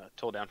team,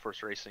 Toll Down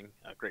Force Racing,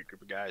 a great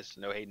group of guys.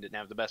 No, Hayden didn't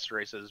have the best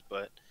races,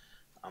 but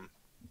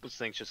those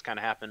things just kind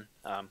of happen.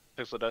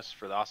 Pixel Dust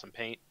for the awesome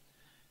paint.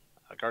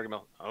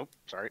 Gargamel. Oh,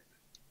 sorry.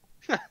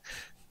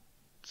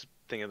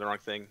 Thinking of the wrong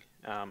thing.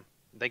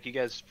 Thank you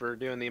guys for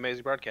doing the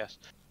amazing broadcast.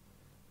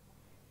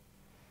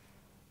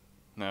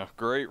 No,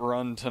 great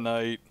run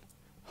tonight.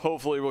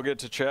 Hopefully we'll get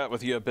to chat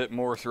with you a bit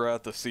more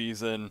throughout the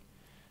season,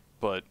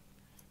 but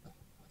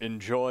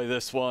enjoy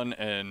this one,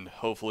 and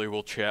hopefully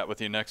we'll chat with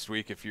you next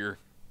week. If you're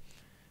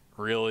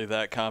really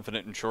that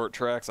confident in short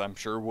tracks, I'm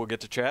sure we'll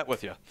get to chat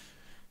with you.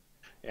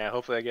 Yeah,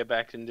 hopefully I get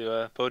back into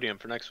a podium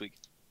for next week.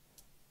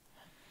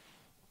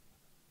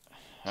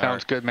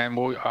 Sounds good, man.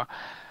 Well,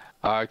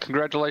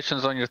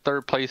 congratulations on your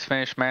third place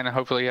finish, man, and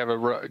hopefully you have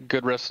a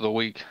good rest of the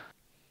week.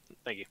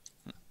 Thank you.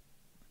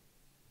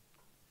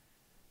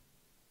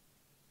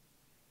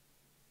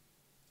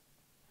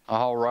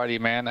 Alrighty,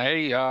 man.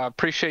 Hey,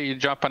 appreciate you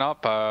jumping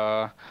up.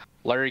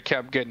 Larry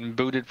kept getting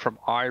booted from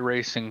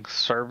iRacing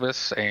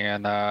service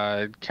and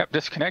kept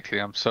disconnecting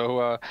him.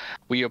 So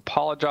we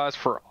apologize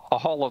for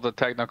all of the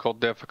technical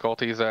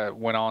difficulties that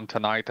went on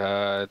tonight.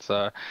 It's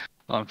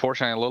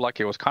unfortunately, it looked like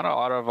it was kind of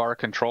out of our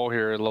control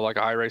here. It looked like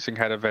iRacing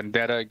had a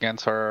vendetta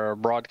against our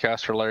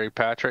broadcaster, Larry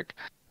Patrick.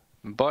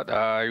 But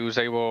Josh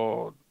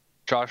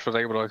was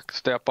able to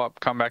step up,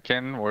 come back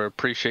in. We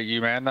appreciate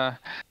you, man.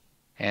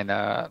 And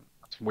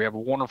that's we have a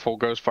wonderful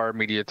Ghostfire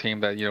Media team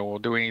that, you know, will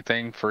do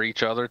anything for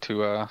each other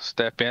to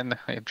step in.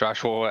 If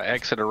Joshua will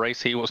exit a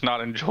race he was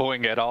not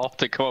enjoying at all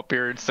to come up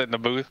here and sit in the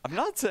booth. I'm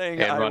not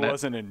saying I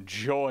wasn't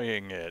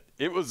enjoying it.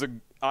 It was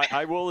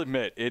I will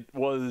admit, it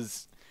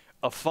was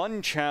a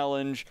fun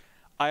challenge.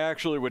 I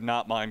actually would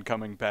not mind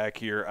coming back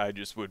here. I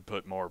just would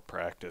put more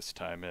practice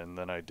time in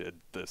than I did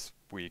this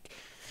week.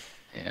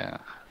 Yeah.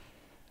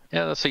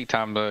 Yeah, the seat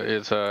time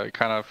is kind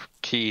of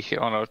key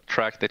on a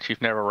track that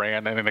you've never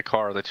ran and in a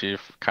car that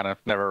you've kind of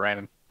never ran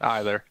in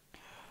either.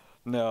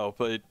 No,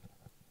 but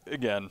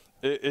again,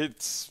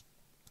 it's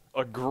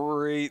a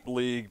great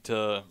league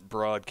to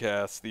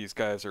broadcast. These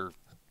guys are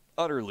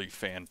utterly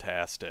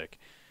fantastic.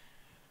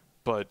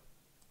 But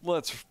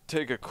let's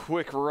take a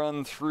quick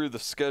run through the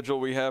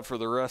schedule we have for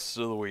the rest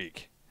of the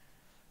week.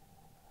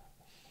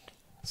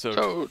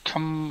 So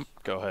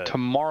go ahead.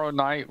 Tomorrow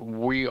night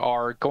we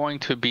are going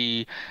to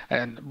be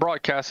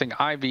broadcasting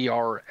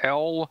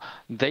IVRL.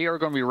 They are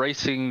going to be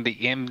racing the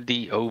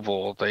MD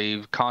Oval.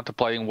 They're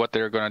contemplating what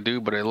they're going to do,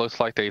 but it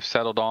looks like they've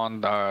settled on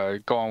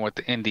going with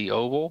the Indy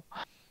Oval.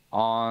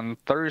 On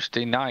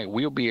Thursday night,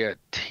 we'll be at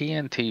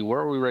TNT. Where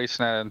are we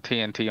racing at in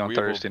TNT on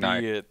Thursday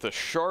night? We will be at the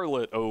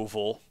Charlotte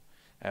Oval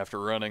after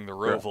running the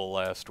Roval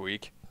last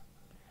week.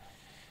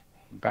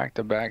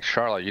 Back-to-back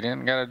Charlotte. You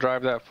didn't got to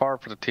drive that far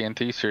for the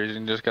TNT series.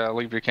 You just got to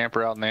leave your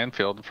camper out in the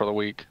infield for the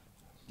week.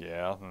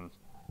 Yeah, and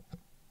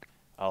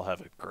I'll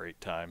have a great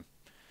time.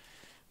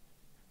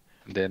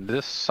 Then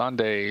this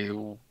Sunday,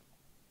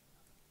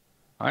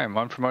 I am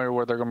unfamiliar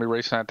where they're going to be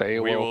racing at the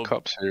AOL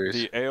Cup Series.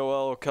 The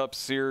AOL Cup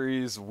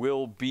Series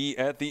will be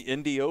at the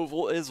Indy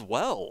Oval as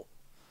well.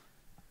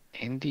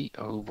 Indy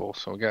Oval.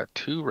 So we got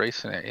 2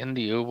 racing at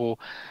Indy Oval.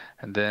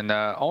 And then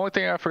only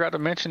thing I forgot to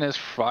mention is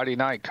Friday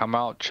night. Come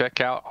out,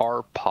 check out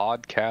our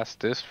podcast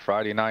this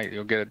Friday night.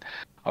 You'll get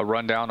a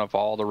rundown of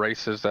all the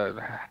races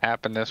that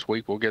happened this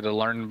week. We'll get to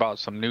learn about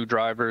some new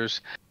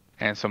drivers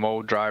and some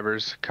old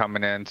drivers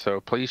coming in.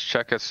 So please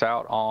check us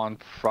out on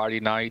Friday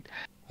night.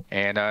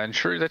 And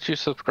ensure that you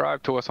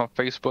subscribe to us on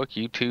Facebook,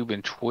 YouTube,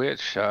 and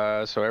Twitch.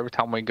 So every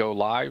time we go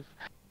live,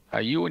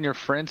 you and your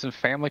friends and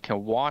family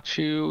can watch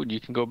you.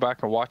 You can go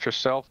back and watch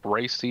yourself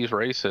race these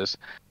races.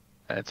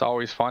 It's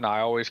always fun. I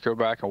always go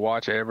back and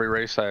watch every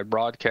race I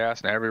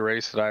broadcast and every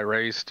race that I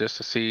race just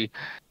to see,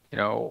 you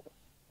know,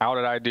 how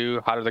did I do?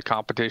 How did the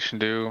competition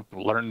do?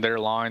 Learn their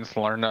lines.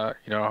 Learn,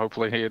 you know,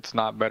 hopefully it's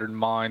not better than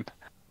mine.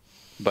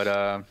 But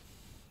you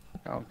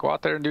know, go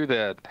out there and do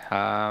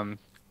that.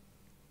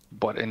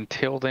 But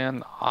until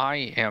then,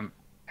 I am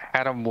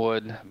Adam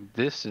Wood.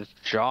 This is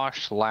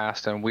Josh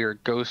Last, and we are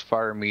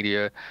Ghostfire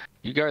Media.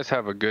 You guys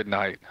have a good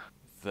night.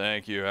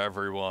 Thank you,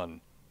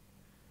 everyone.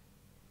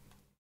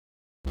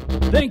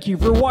 Thank you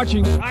for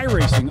watching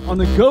iRacing on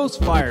the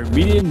Ghostfire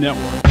Media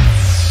Network.